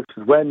show.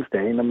 This is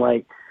Wednesday, and I'm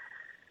like,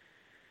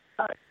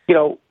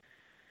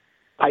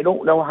 I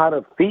don't know how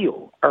to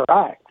feel or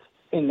act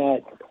in that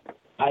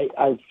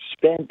I've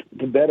spent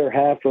the better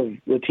half of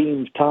the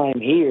team's time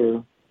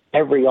here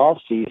every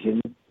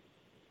offseason,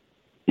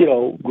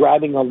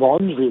 grabbing a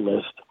laundry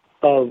list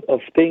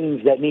of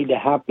things that need to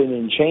happen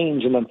and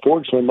change. And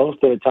unfortunately,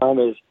 most of the time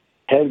is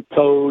head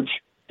coach,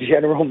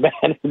 general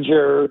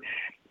manager,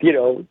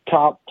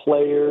 top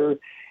player.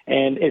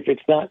 And if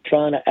it's not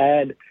trying to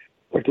add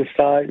or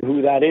decide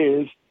who that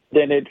is,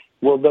 then it's,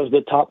 well, does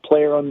the top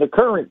player on the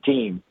current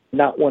team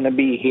not want to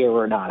be here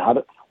or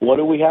not? What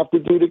do we have to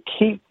do to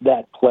keep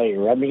that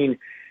player? I mean,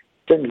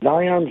 since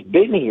Zion's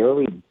been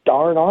here,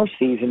 darn our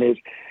season is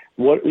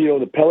what are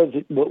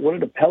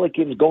the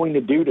Pelicans going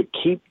to do to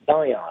keep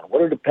Zion?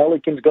 What are the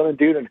Pelicans going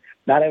to do to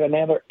not have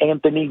another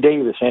Anthony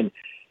Davis? And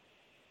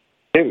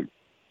dude,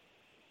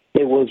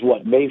 it was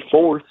May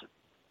 4th,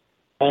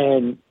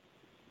 and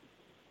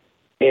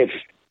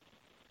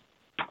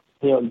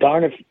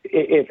darn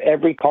if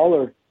every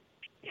caller,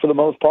 for the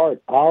most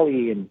part,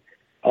 Ollie and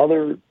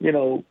other,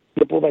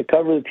 people that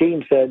cover the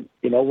team said,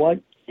 you know what,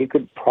 you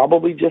could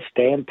probably just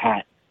stand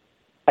pat.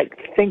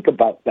 Think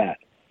about that.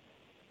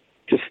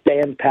 Just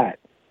stand pat.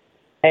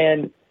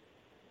 And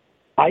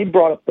I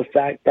brought up the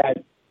fact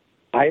that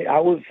I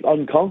was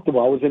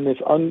uncomfortable. I was in this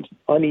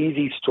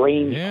uneasy,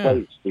 strange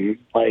place, dude.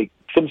 Like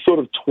some sort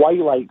of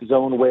twilight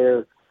zone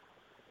where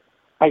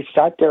I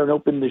sat there and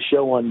opened the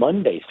show on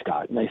Monday,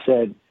 Scott, and I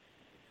said,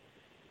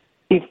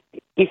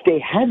 if they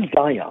had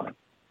Zion,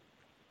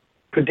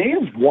 could they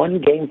have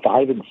won Game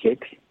 5 and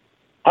 6?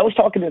 I was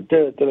talking to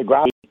the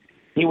guy.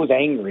 He was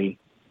angry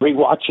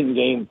rewatching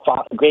Game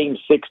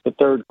 6, the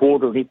third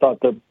quarter. He thought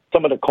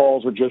some of the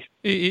calls were just.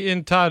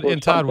 And Todd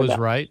was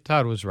right.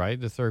 Todd was right.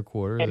 The third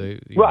quarter,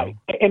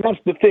 and that's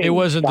the thing. It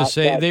wasn't the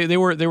same. They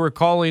were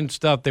calling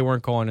stuff they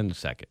weren't calling in the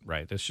second.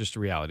 Right. That's just the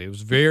reality. It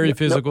was very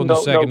physical in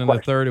the second and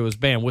the third. It was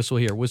bam, whistle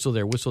here, whistle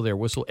there, whistle there,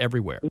 whistle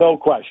everywhere. No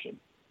question.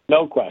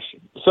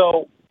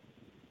 So,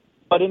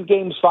 but in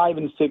Games 5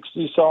 and 6,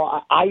 you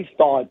saw. I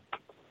thought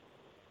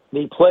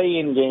the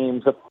play-in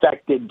games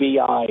affected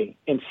BI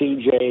and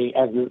CJ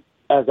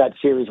as that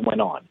series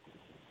went on.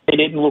 They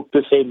didn't look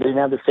the same. They didn't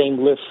have the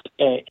same lift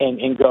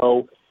and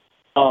go.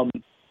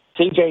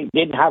 CJ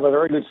didn't have a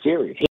very good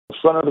series. He was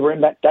front of the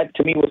rim. That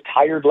to me was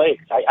tired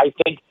legs. I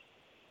think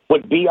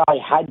what BI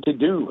had to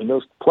do in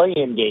those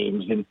play-in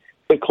games and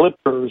the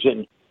Clippers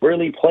and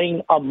really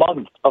playing a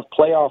month of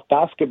playoff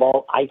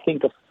basketball, I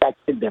think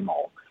affected them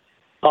all.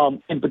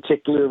 In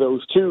particular,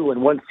 those two.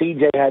 And when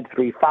CJ had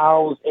 3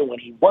 fouls and when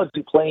he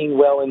wasn't playing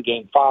well in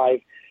Game 5,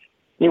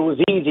 it was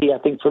easy, I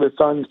think, for the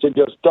Suns to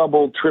just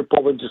double,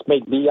 triple, and just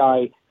make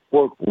BI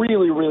work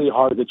really, really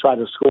hard to try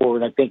to score.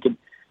 And I think it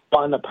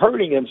wound up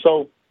hurting him.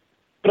 So,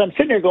 but I'm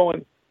sitting there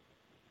going,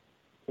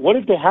 what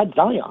if they had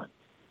Zion?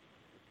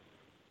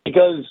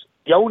 Because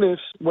Jonas,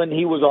 when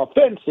he was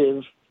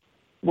offensive,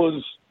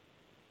 was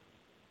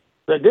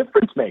the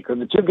difference maker.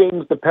 The 2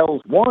 games the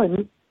Pels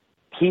won,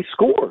 he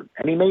scored,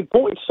 and he made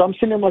points. So I'm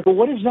sitting there like, well,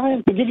 what if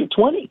Zion could give you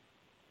 20?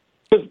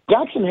 Because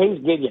Jackson Hayes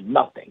gave you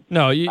nothing.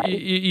 No,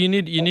 you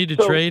need to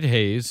trade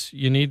Hayes.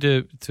 You need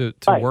to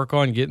work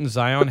on getting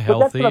Zion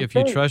healthy if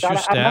you trust your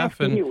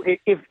staff. I'm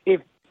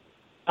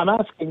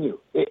asking you,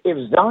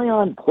 if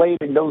Zion played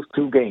in those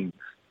 2 games,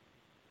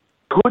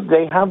 could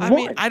they have won? I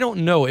mean, I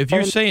don't know. If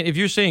you're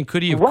saying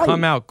could he have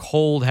come out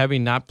cold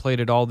having not played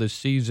at all this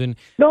season?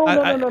 No.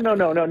 That's not.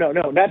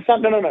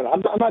 No.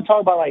 I'm not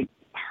talking about like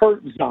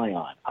hurt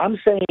Zion. I'm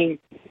saying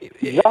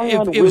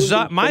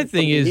Zion. My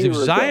thing is, if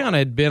Zion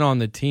had been on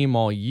the team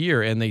all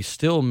year and they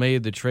still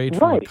made the trade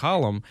for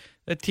McCollum,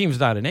 that team's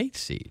not an 8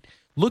 seed.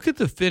 Look at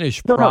the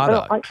finished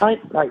product.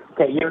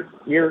 Okay, you're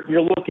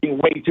looking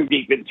way too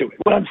deep into it.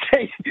 What I'm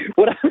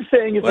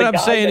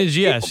saying is,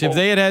 yes, if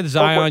they had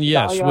Zion,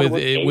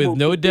 with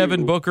no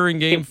Devin Booker in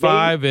Game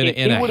 5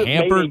 and a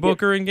hampered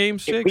Booker in Game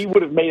 6, he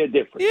would have made a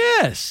difference.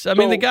 Yes, I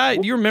mean the guy.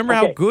 You remember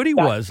how good he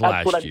was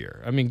last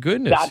year? I mean,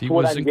 goodness, he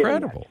was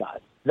incredible.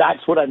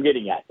 That's what I'm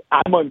getting at.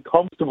 I'm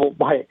uncomfortable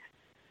by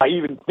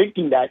even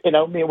thinking that. And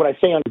I mean, when I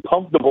say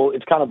uncomfortable,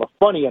 it's kind of a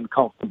funny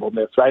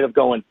uncomfortableness, right? Of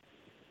going,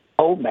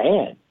 oh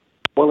man.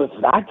 Well, if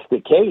that's the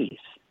case,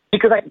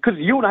 because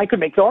you and I could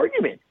make the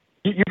argument.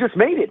 You just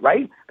made it,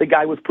 right? The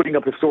guy was putting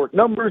up historic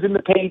numbers in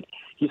the paint.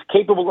 He's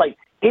capable, like,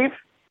 if,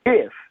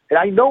 and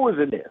I know it's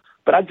an if,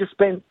 but I just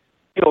spent,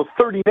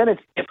 30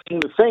 minutes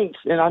ifing the Saints,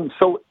 and I'm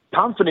so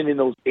confident in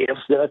those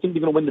ifs that I think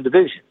they're going to win the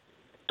division.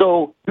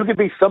 So you could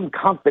be some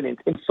confidence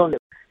in Sunday.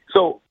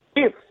 So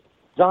if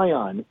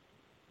Zion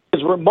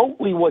is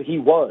remotely what he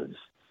was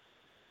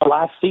the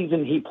last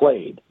season he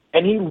played,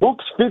 and he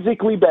looks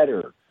physically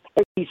better,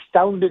 and he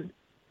sounded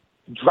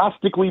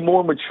drastically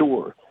more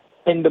mature.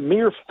 And the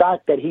mere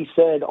fact that he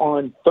said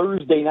on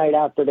Thursday night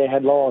after they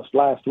had lost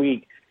last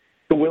week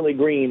to Willie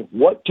Green,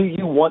 what do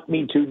you want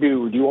me to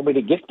do? Do you want me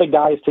to get the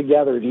guys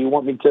together? Do you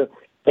want me to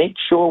make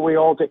sure we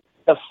all take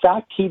the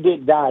fact he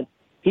did that,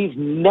 he's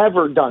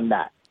never done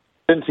that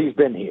since he's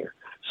been here.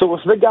 So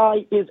if the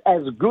guy is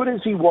as good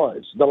as he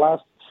was the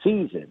last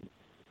season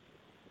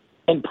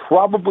and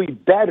probably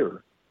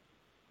better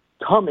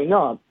coming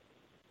up,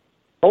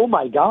 oh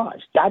my gosh,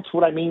 that's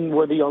what I mean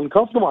where the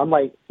uncomfortable. I'm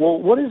like, well,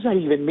 what does that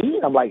even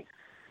mean? I'm like,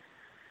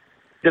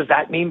 does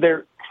that mean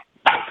they're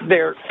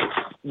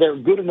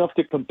good enough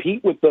to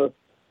compete with the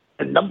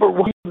number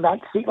one in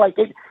that seat? Like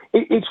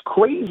it's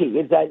crazy.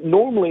 Is that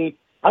normally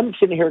I'm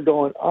sitting here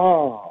going,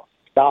 oh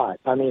God,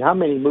 I mean, how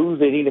many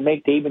moves they need to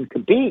make to even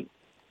compete?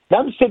 And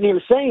I'm sitting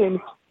here saying,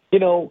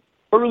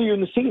 earlier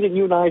in the season,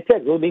 you and I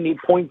said, well, they need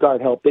point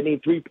guard help, they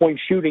need 3-point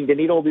shooting, they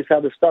need all this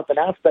other stuff and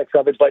aspects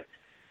of it, but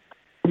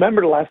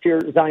remember the last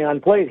year Zion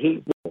played,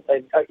 he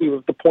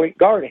was the point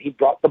guard, and he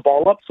brought the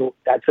ball up, so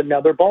that's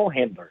another ball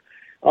handler.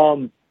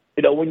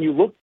 When you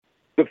look,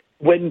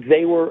 when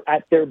they were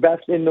at their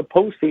best in the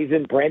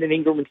postseason, Brandon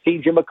Ingram and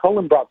C.J.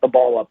 McCollum brought the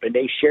ball up, and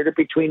they shared it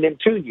between them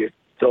too.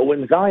 So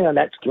when Zion,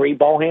 that's 3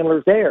 ball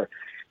handlers there.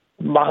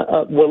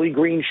 Willie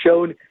Green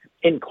showed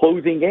in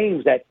closing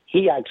games that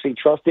he actually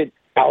trusted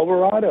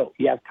Alvarado.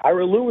 You have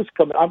Tyra Lewis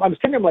coming. I'm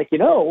sitting there like,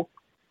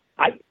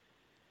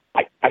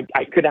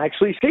 I could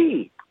actually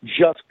see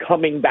just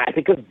coming back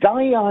because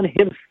Zion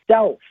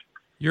himself.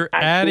 You're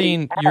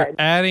adding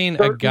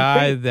a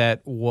guy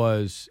that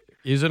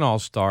is an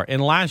all-star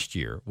and last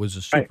year was a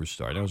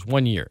superstar. Right. That was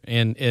 1 year,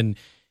 and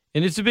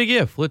it's a big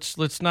if.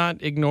 Let's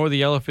not ignore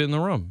the elephant in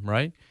the room,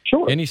 right?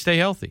 Sure. Can he stay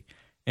healthy?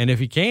 And if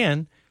he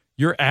can,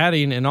 you're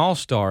adding an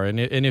all-star. And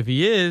if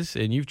he is,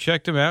 and you've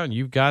checked him out, and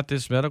you've got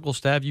this medical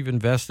staff, you've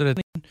invested in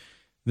it,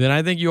 then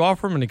I think you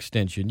offer him an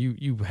extension.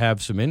 You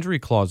have some injury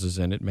clauses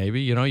in it,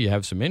 maybe. You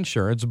have some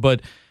insurance,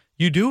 but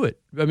you do it.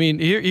 I mean,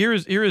 here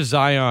is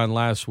Zion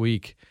last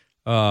week,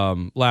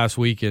 and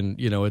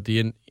at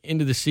the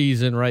end of the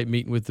season, right,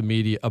 meeting with the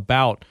media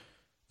about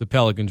the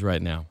Pelicans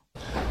right now.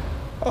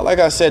 Like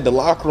I said, the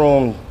locker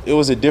room, it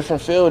was a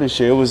different feel this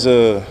year. It was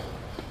a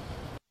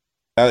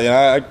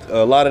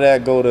lot of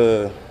that go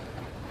to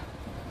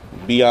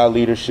BI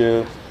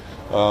leadership,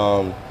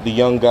 the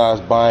young guys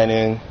buying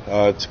in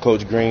to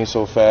Coach Green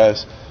so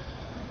fast.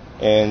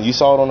 And you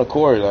saw it on the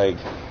court, like,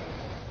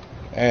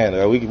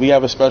 man, we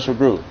have a special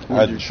group.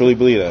 I truly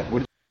believe that.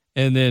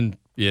 And then,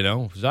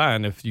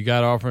 Zion, if you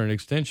got offered an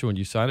extension when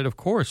you signed it, of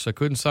course, I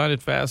couldn't sign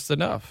it fast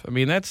enough. I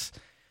mean, that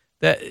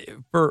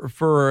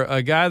for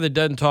a guy that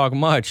doesn't talk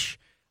much,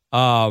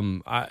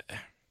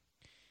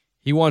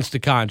 he wants the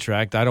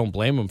contract. I don't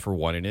blame him for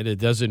wanting it. It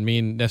doesn't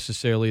mean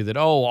necessarily that,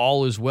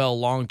 all is well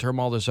long-term,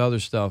 all this other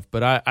stuff.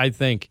 But I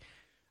think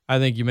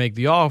you make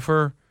the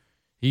offer,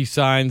 he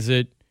signs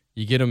it,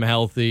 you get him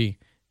healthy,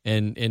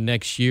 and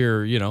next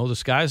year, the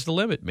sky's the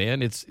limit,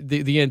 man. It's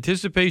the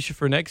anticipation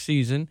for next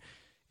season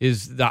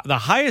is the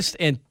highest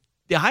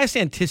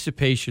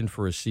anticipation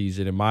for a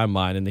season in my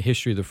mind in the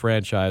history of the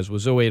franchise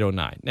was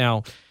 08-09.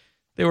 Now,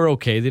 they were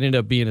okay. They ended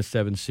up being a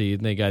 7 seed,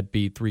 and they got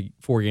beat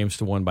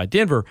 4-1 by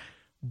Denver.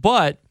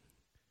 But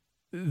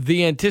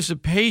the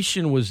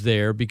anticipation was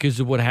there because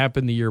of what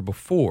happened the year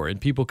before,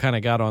 and people kind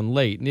of got on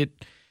late.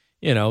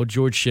 And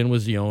George Shinn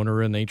was the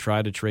owner, and they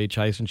tried to trade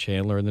Tyson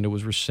Chandler, and then it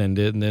was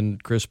rescinded. And then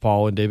Chris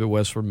Paul and David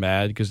West were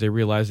mad because they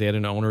realized they had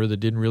an owner that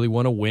didn't really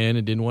want to win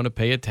and didn't want to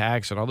pay a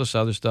tax and all this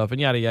other stuff and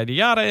yada, yada,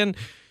 yada. And,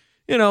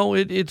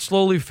 it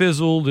slowly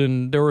fizzled,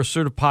 and there were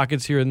sort of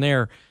pockets here and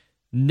there.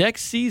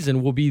 Next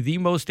season will be the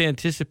most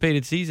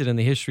anticipated season in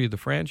the history of the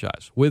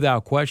franchise,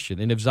 without question.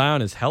 And if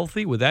Zion is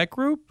healthy with that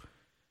group,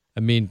 I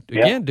mean,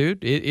 again,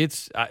 dude,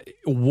 it's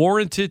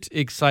warranted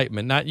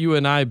excitement, not you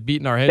and I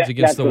beating our heads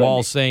against the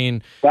wall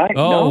saying, right? If.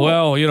 The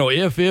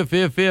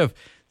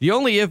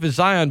only if is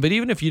Zion, but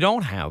even if you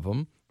don't have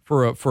him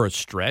for a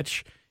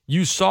stretch,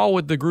 you saw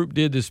what the group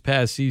did this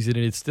past season,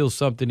 and it's still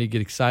something to get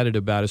excited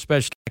about,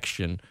 especially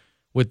action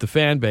with the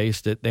fan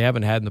base that they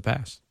haven't had in the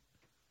past.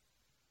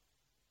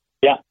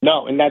 Yeah,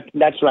 no, and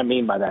that's what I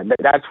mean by that.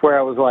 That's where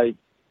I was like,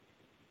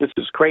 this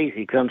is crazy,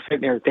 because I'm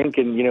sitting there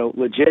thinking,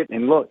 legit,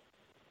 and look,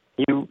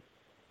 you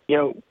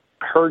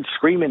heard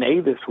Screaming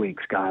A this week,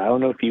 Scott. I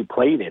don't know if you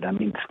played it. I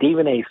mean,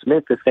 Stephen A.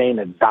 Smith is saying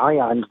that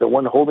Zion's the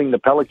one holding the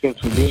Pelicans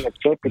from being a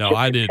championship No,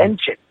 I didn't.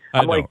 contention.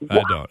 I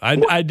don't.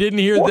 I didn't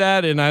hear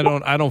that, and I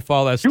don't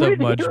follow that stuff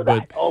much.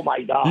 But oh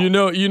my God, you've.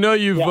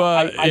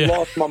 I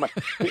lost my mind.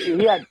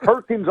 He had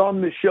Perkins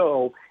on the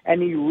show,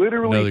 and he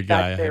literally another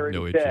guy sat there I have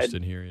no and interest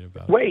said, in hearing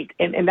about. Wait,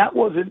 and that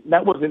wasn't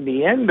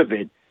the end of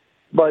it,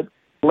 but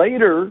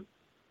later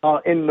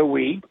in the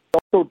week,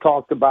 also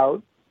talked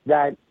about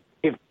that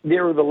if they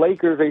were the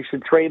Lakers, they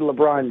should trade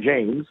LeBron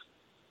James,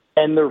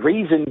 and the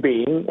reason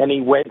being, and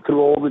he went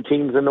through all the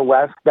teams in the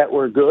West that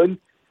were good.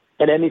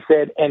 And then he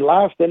said, and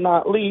last and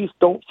not least,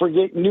 don't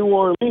forget New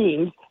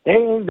Orleans. They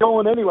ain't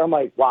going anywhere. I'm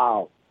like,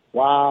 wow,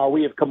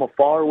 we have come a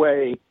far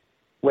way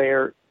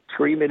where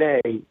Screaming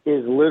A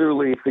is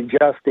literally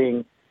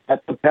suggesting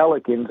that the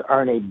Pelicans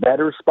are in a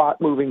better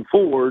spot moving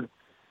forward.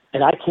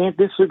 And I can't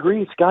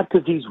disagree, Scott,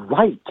 because he's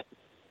right.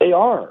 They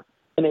are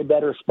in a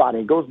better spot.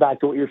 And it goes back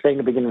to what you were saying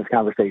at the beginning of this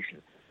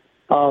conversation.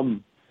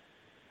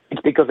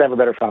 It's because they have a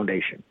better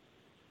foundation.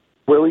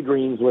 Willie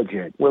Green's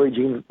legit. Willie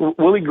Green's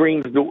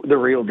the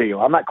real deal.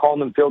 I'm not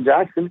calling him Phil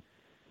Jackson,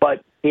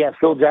 but he has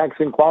Phil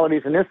Jackson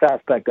qualities in this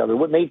aspect of it.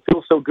 What made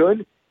Phil so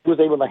good, he was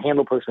able to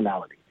handle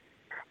personality.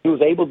 He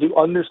was able to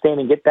understand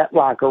and get that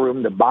locker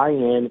room to buy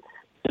in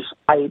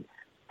despite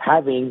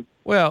having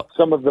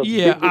some of the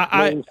biggest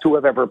names to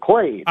have ever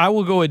played. I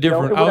will go a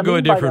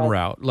different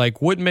route.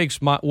 Like what makes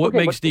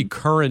the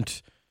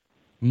current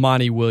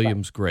Monty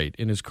Williams great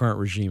in his current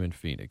regime in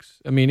Phoenix?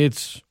 I mean,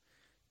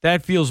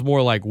 that feels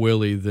more like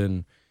Willie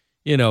than,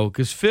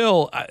 because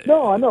Phil.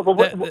 No, I know, but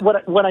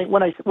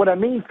what I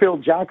mean, Phil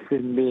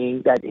Jackson,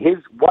 being that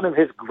one of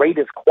his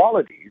greatest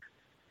qualities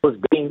was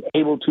being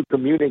able to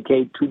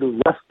communicate to the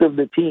rest of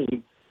the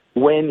team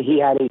when he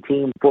had a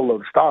team full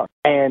of stars,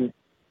 and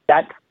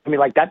that's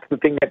the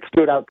thing that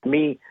stood out to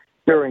me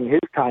during his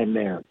time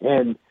there.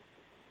 And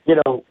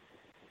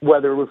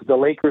whether it was the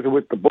Lakers or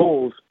with the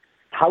Bulls,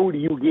 how do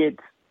you get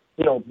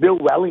Bill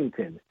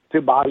Wellington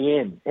to buy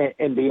in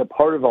and be a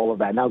part of all of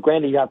that? Now,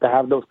 granted, you have to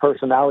have those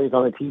personalities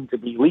on the team to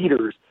be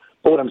leaders.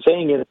 But what I'm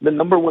saying is the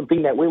number one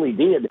thing that Willie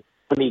did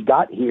when he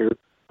got here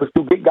was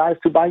to get guys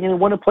to buy in and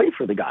want to play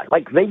for the guy.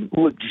 Like, they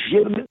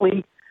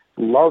legitimately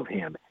love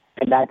him.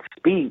 And that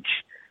speech,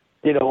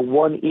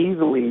 won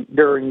easily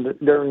during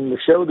the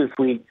show this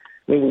week.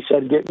 I mean, he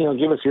said,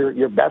 give us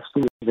your best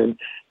news.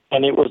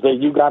 And it was the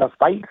 "you got to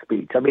fight"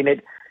 speech. I mean,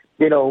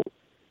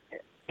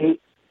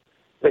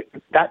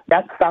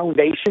 that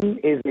foundation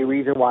is the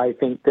reason why I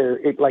think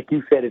like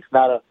you said, it's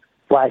not a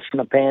flash in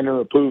the pan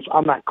or a poof.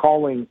 I'm not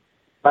calling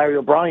Larry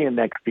O'Brien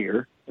next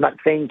year. I'm not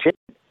saying change.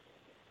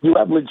 You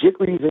have legit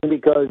reason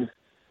because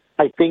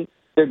I think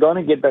they're going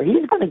to get better.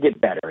 He's going to get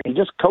better. He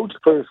just coached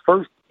for his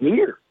first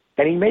year,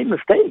 and he made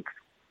mistakes,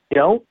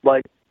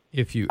 but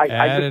if you I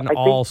add an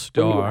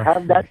all-star,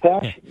 have that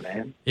passion,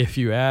 man. If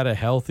you add a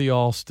healthy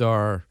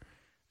all-star,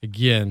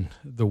 again,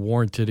 the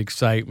warranted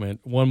excitement.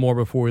 One more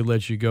before we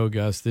let you go,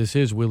 Gus. This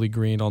is Willie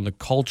Green on the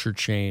culture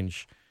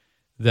change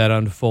that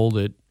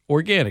unfolded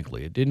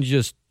organically. It didn't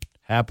just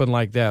happen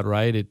like that,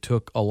 right? It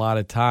took a lot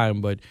of time,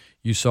 but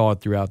you saw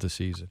it throughout the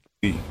season.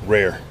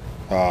 Rare,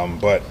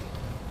 but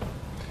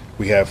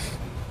we have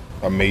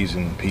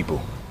amazing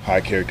people,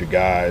 high-character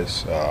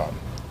guys,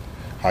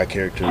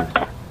 high-character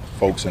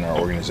folks in our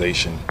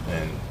organization,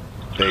 and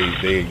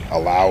they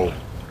allow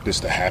this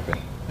to happen.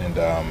 And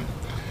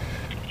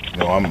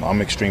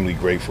I'm extremely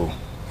grateful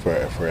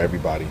for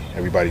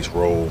everybody's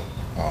role.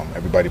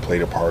 Everybody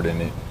played a part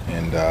in it,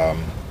 and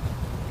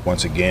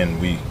once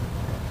again,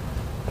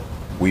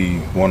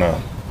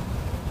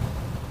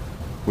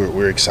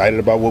 we're excited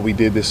about what we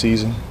did this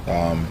season,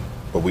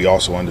 but we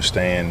also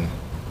understand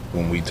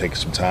when we take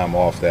some time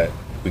off that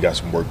we got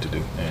some work to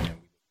do. And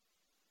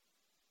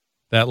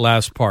that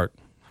last part,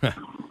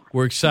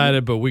 we're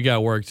excited, but we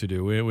got work to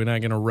do. We're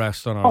not going to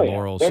rest on our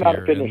laurels here,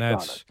 and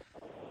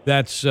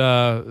that's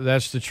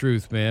the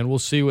truth, man. We'll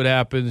see what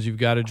happens. You've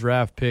got a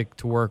draft pick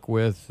to work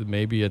with,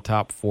 maybe a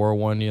top 4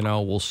 one.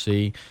 We'll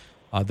see.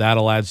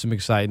 That'll add some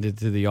excitement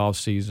to the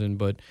offseason,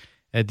 but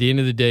at the end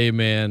of the day,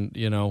 man,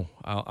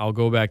 I'll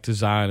go back to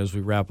Zion as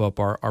we wrap up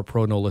our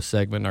Pro Nola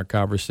segment and our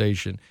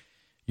conversation.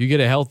 You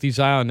get a healthy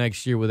Zion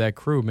next year with that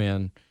crew,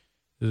 man.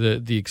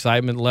 The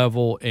excitement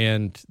level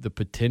and the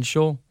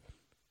potential,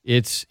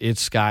 it's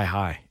sky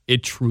high.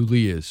 It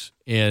truly is.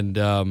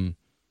 And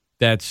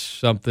that's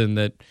something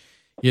that,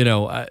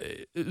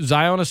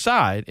 Zion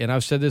aside, and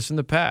I've said this in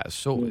the past,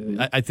 so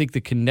I think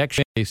the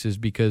connection is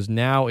because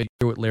now I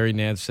hear what Larry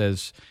Nance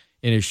says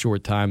in his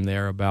short time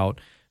there about,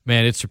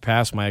 man, it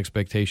surpassed my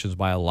expectations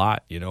by a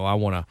lot. I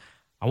want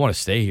to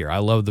stay here. I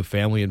love the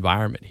family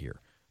environment here.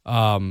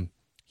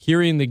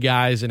 Hearing the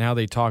guys and how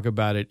they talk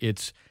about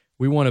it,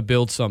 we want to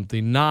build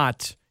something,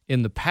 not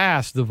in the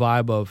past the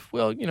vibe of,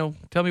 well,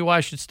 tell me why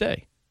I should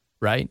stay,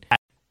 right?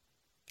 That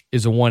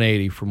is a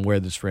 180 from where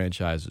this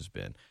franchise has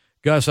been.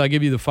 Gus, I'll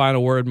give you the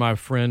final word, my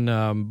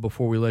friend,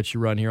 before we let you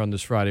run here on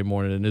this Friday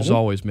morning. And as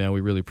always, man,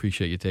 we really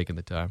appreciate you taking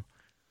the time.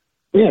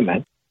 Yeah,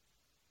 man.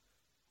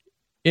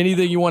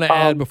 Anything you want to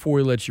add before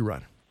we let you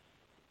run?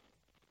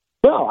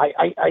 Well,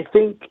 I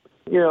think,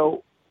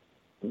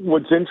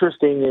 what's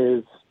interesting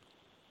is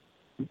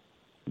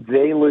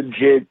they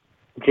legit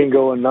can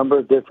go a number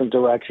of different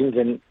directions.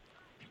 And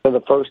for the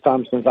first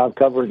time since I've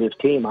covered this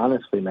team,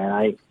 honestly,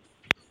 man,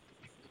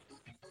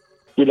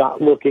 you're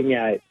not looking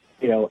at,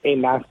 a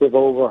massive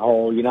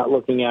overhaul. You're not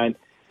looking at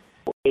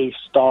a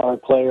star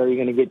player. You're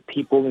going to get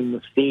people in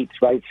the seats,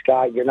 right,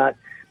 Scott? You're not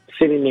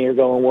sitting there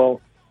going, well,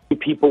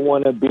 people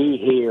want to be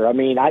here. I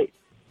mean,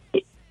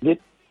 this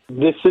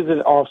is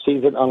an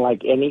off-season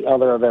unlike any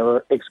other I've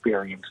ever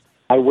experienced.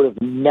 I would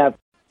have never,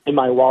 in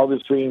my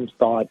wildest dreams,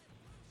 thought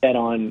that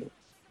on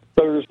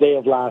Thursday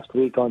of last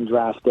week on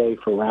draft day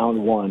for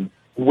round 1,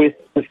 with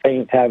the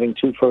Saints having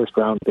 2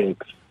 first-round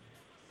picks,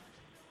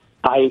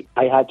 I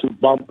had to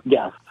bump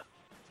guests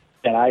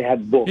that I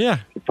had booked to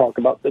talk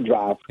about the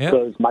draft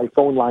because my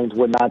phone lines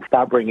would not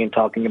stop ringing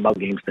talking about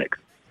Game 6.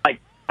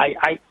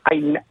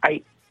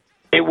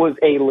 It was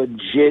a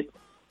legit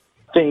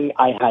thing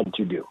I had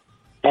to do.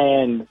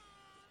 And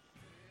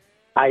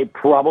I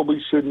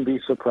probably shouldn't be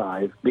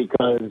surprised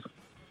because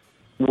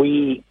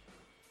we,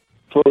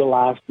 for the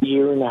last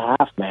year and a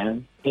half,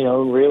 man,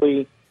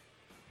 really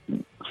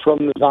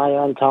from the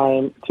Zion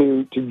time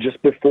to just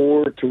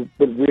before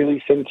but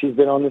really since he's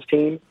been on this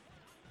team,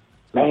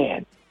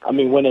 man, I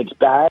mean, when it's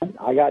bad,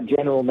 I got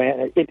general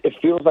man. It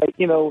feels like,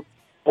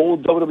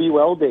 old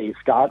WWL days,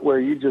 Scott, where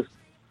you just,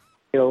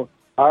 all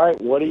right,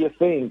 what do you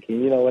think?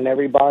 And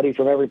everybody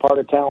from every part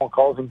of town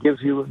calls and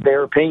gives you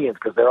their opinions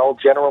because they're all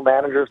general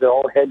managers, they're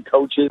all head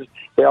coaches,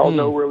 they all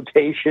know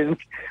rotations.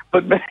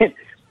 But, man,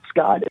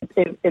 Scott,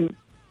 and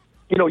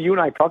you and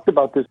I talked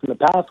about this in the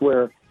past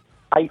where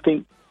I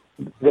think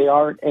they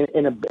are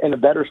in a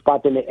better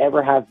spot than they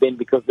ever have been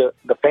because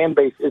the fan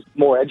base is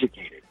more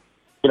educated,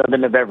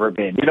 than they've ever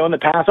been. In the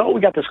past, we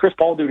got this Chris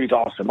Paul dude, he's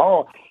awesome.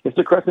 Oh, it's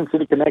the Crescent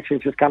City Connection,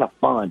 it's just kind of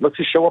fun. Let's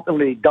just show up and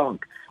really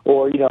dunk.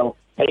 Or,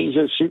 hey, he's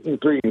just shooting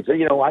threes.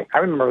 I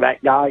remember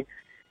that guy.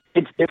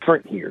 It's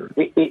different here.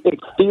 It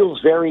feels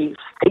very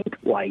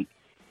state-like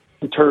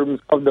in terms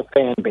of the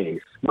fan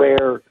base,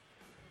 where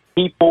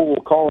people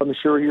will call, I'm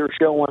sure, your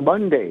show on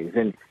Mondays,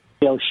 and,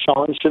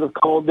 Sean should have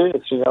called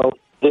this,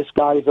 this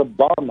guy's a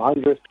bum.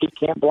 He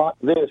can't block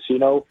this,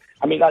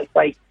 I mean,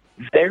 like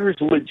there's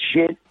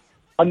legit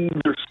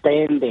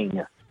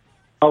understanding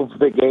of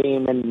the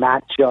game and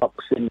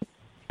matchups, and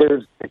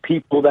there's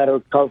people that are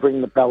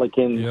covering the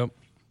Pelicans,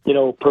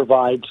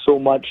 provide so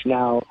much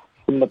now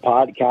from the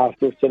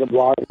podcasters to the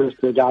bloggers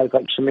to guys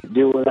like Schmidt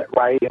doing it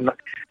right, and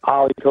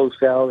Ollie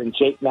Cosell and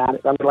Jake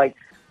Maddox. I mean, like,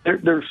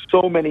 there's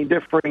so many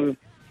differing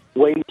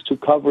ways to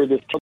cover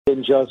this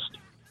than just,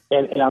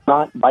 and I'm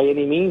not by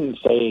any means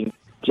saying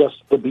just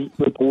the beat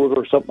report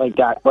or something like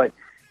that, but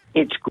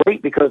it's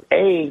great because,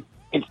 A,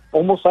 it's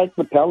almost like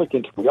the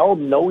Pelicans. We all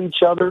know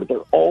each other. They're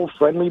all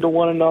friendly to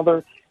one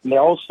another, and they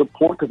all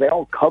support because they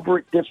all cover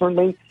it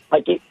differently.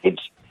 Like,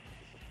 it's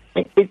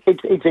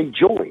a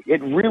joy.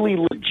 It really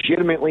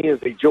legitimately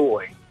is a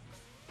joy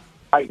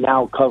right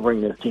now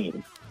covering this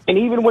team. And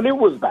even when it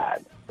was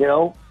bad,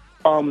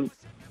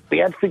 we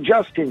had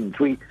suggestions.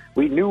 We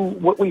knew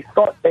what we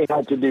thought they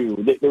had to do.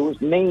 There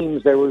was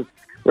names, there was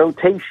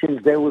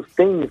rotations, there was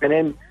things. And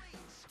then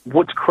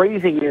what's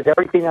crazy is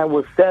everything that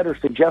was said or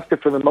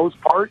suggested for the most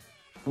part,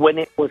 when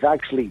it was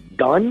actually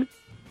done,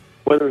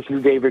 whether it's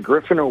through David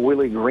Griffin or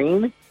Willie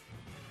Green,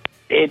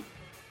 it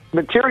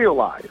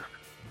materialized.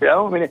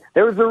 I mean,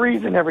 there was a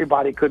reason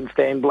everybody couldn't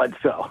stand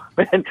Bledsoe.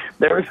 And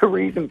there was a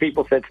reason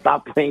people said,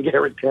 stop playing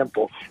Garrett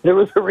Temple. There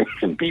was a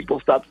reason people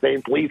stopped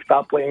saying, please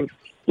stop playing,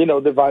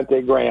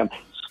 Devontae Graham.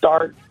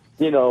 Start,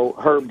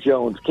 Herb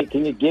Jones.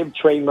 Can you give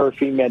Trey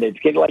Murphy minutes?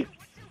 Like,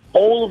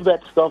 all of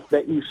that stuff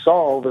that you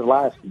saw over the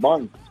last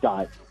month,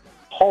 Scott,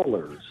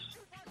 callers,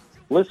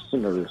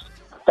 listeners,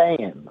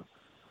 fans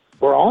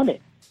were on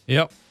it.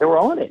 Yep. They were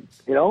on it,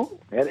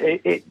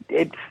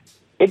 and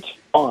it's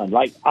fun.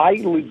 Like,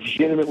 I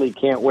legitimately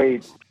can't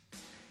wait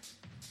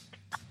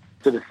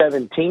to the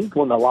 17th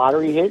when the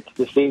lottery hits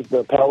to see if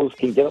the Pels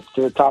can get up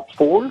to the top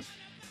 4,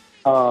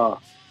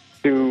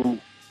 to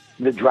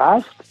the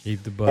draft,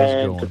 keep the buzz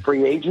and going, to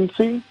free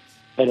agency,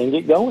 and then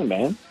get going,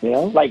 man.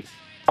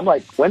 I'm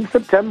like, when's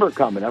September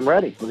coming? I'm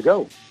ready. Let's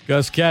go.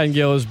 Gus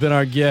Kattengell has been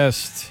our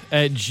guest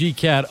at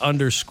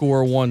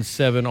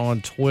GCat_17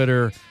 on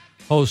Twitter,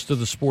 host of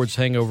the Sports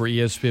Hangover,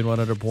 ESPN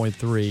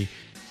 100.3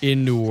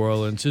 in New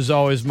Orleans. As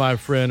always, my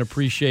friend,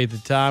 appreciate the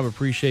time,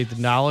 appreciate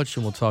the knowledge,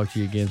 and we'll talk to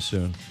you again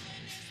soon.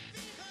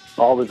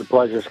 Always a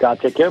pleasure, Scott.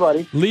 Take care,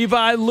 buddy.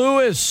 Levi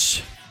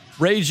Lewis,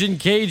 Ragin'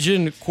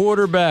 Cajun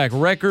quarterback,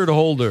 record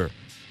holder.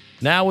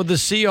 Now with the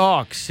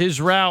Seahawks,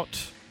 his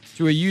route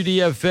to a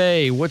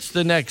UDFA. What's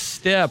the next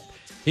step?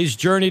 His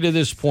journey to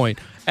this point.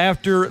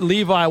 After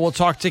Levi, we'll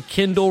talk to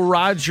Kendall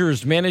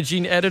Rogers,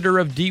 managing editor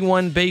of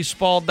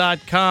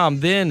D1Baseball.com.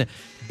 Then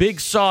Big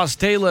Sauce,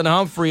 Taylor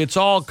Humphrey. It's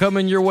all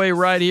coming your way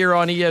right here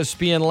on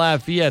ESPN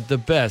Lafayette, the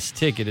best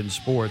ticket in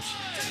sports.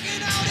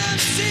 Taking out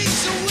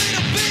MCs with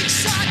a big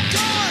shot.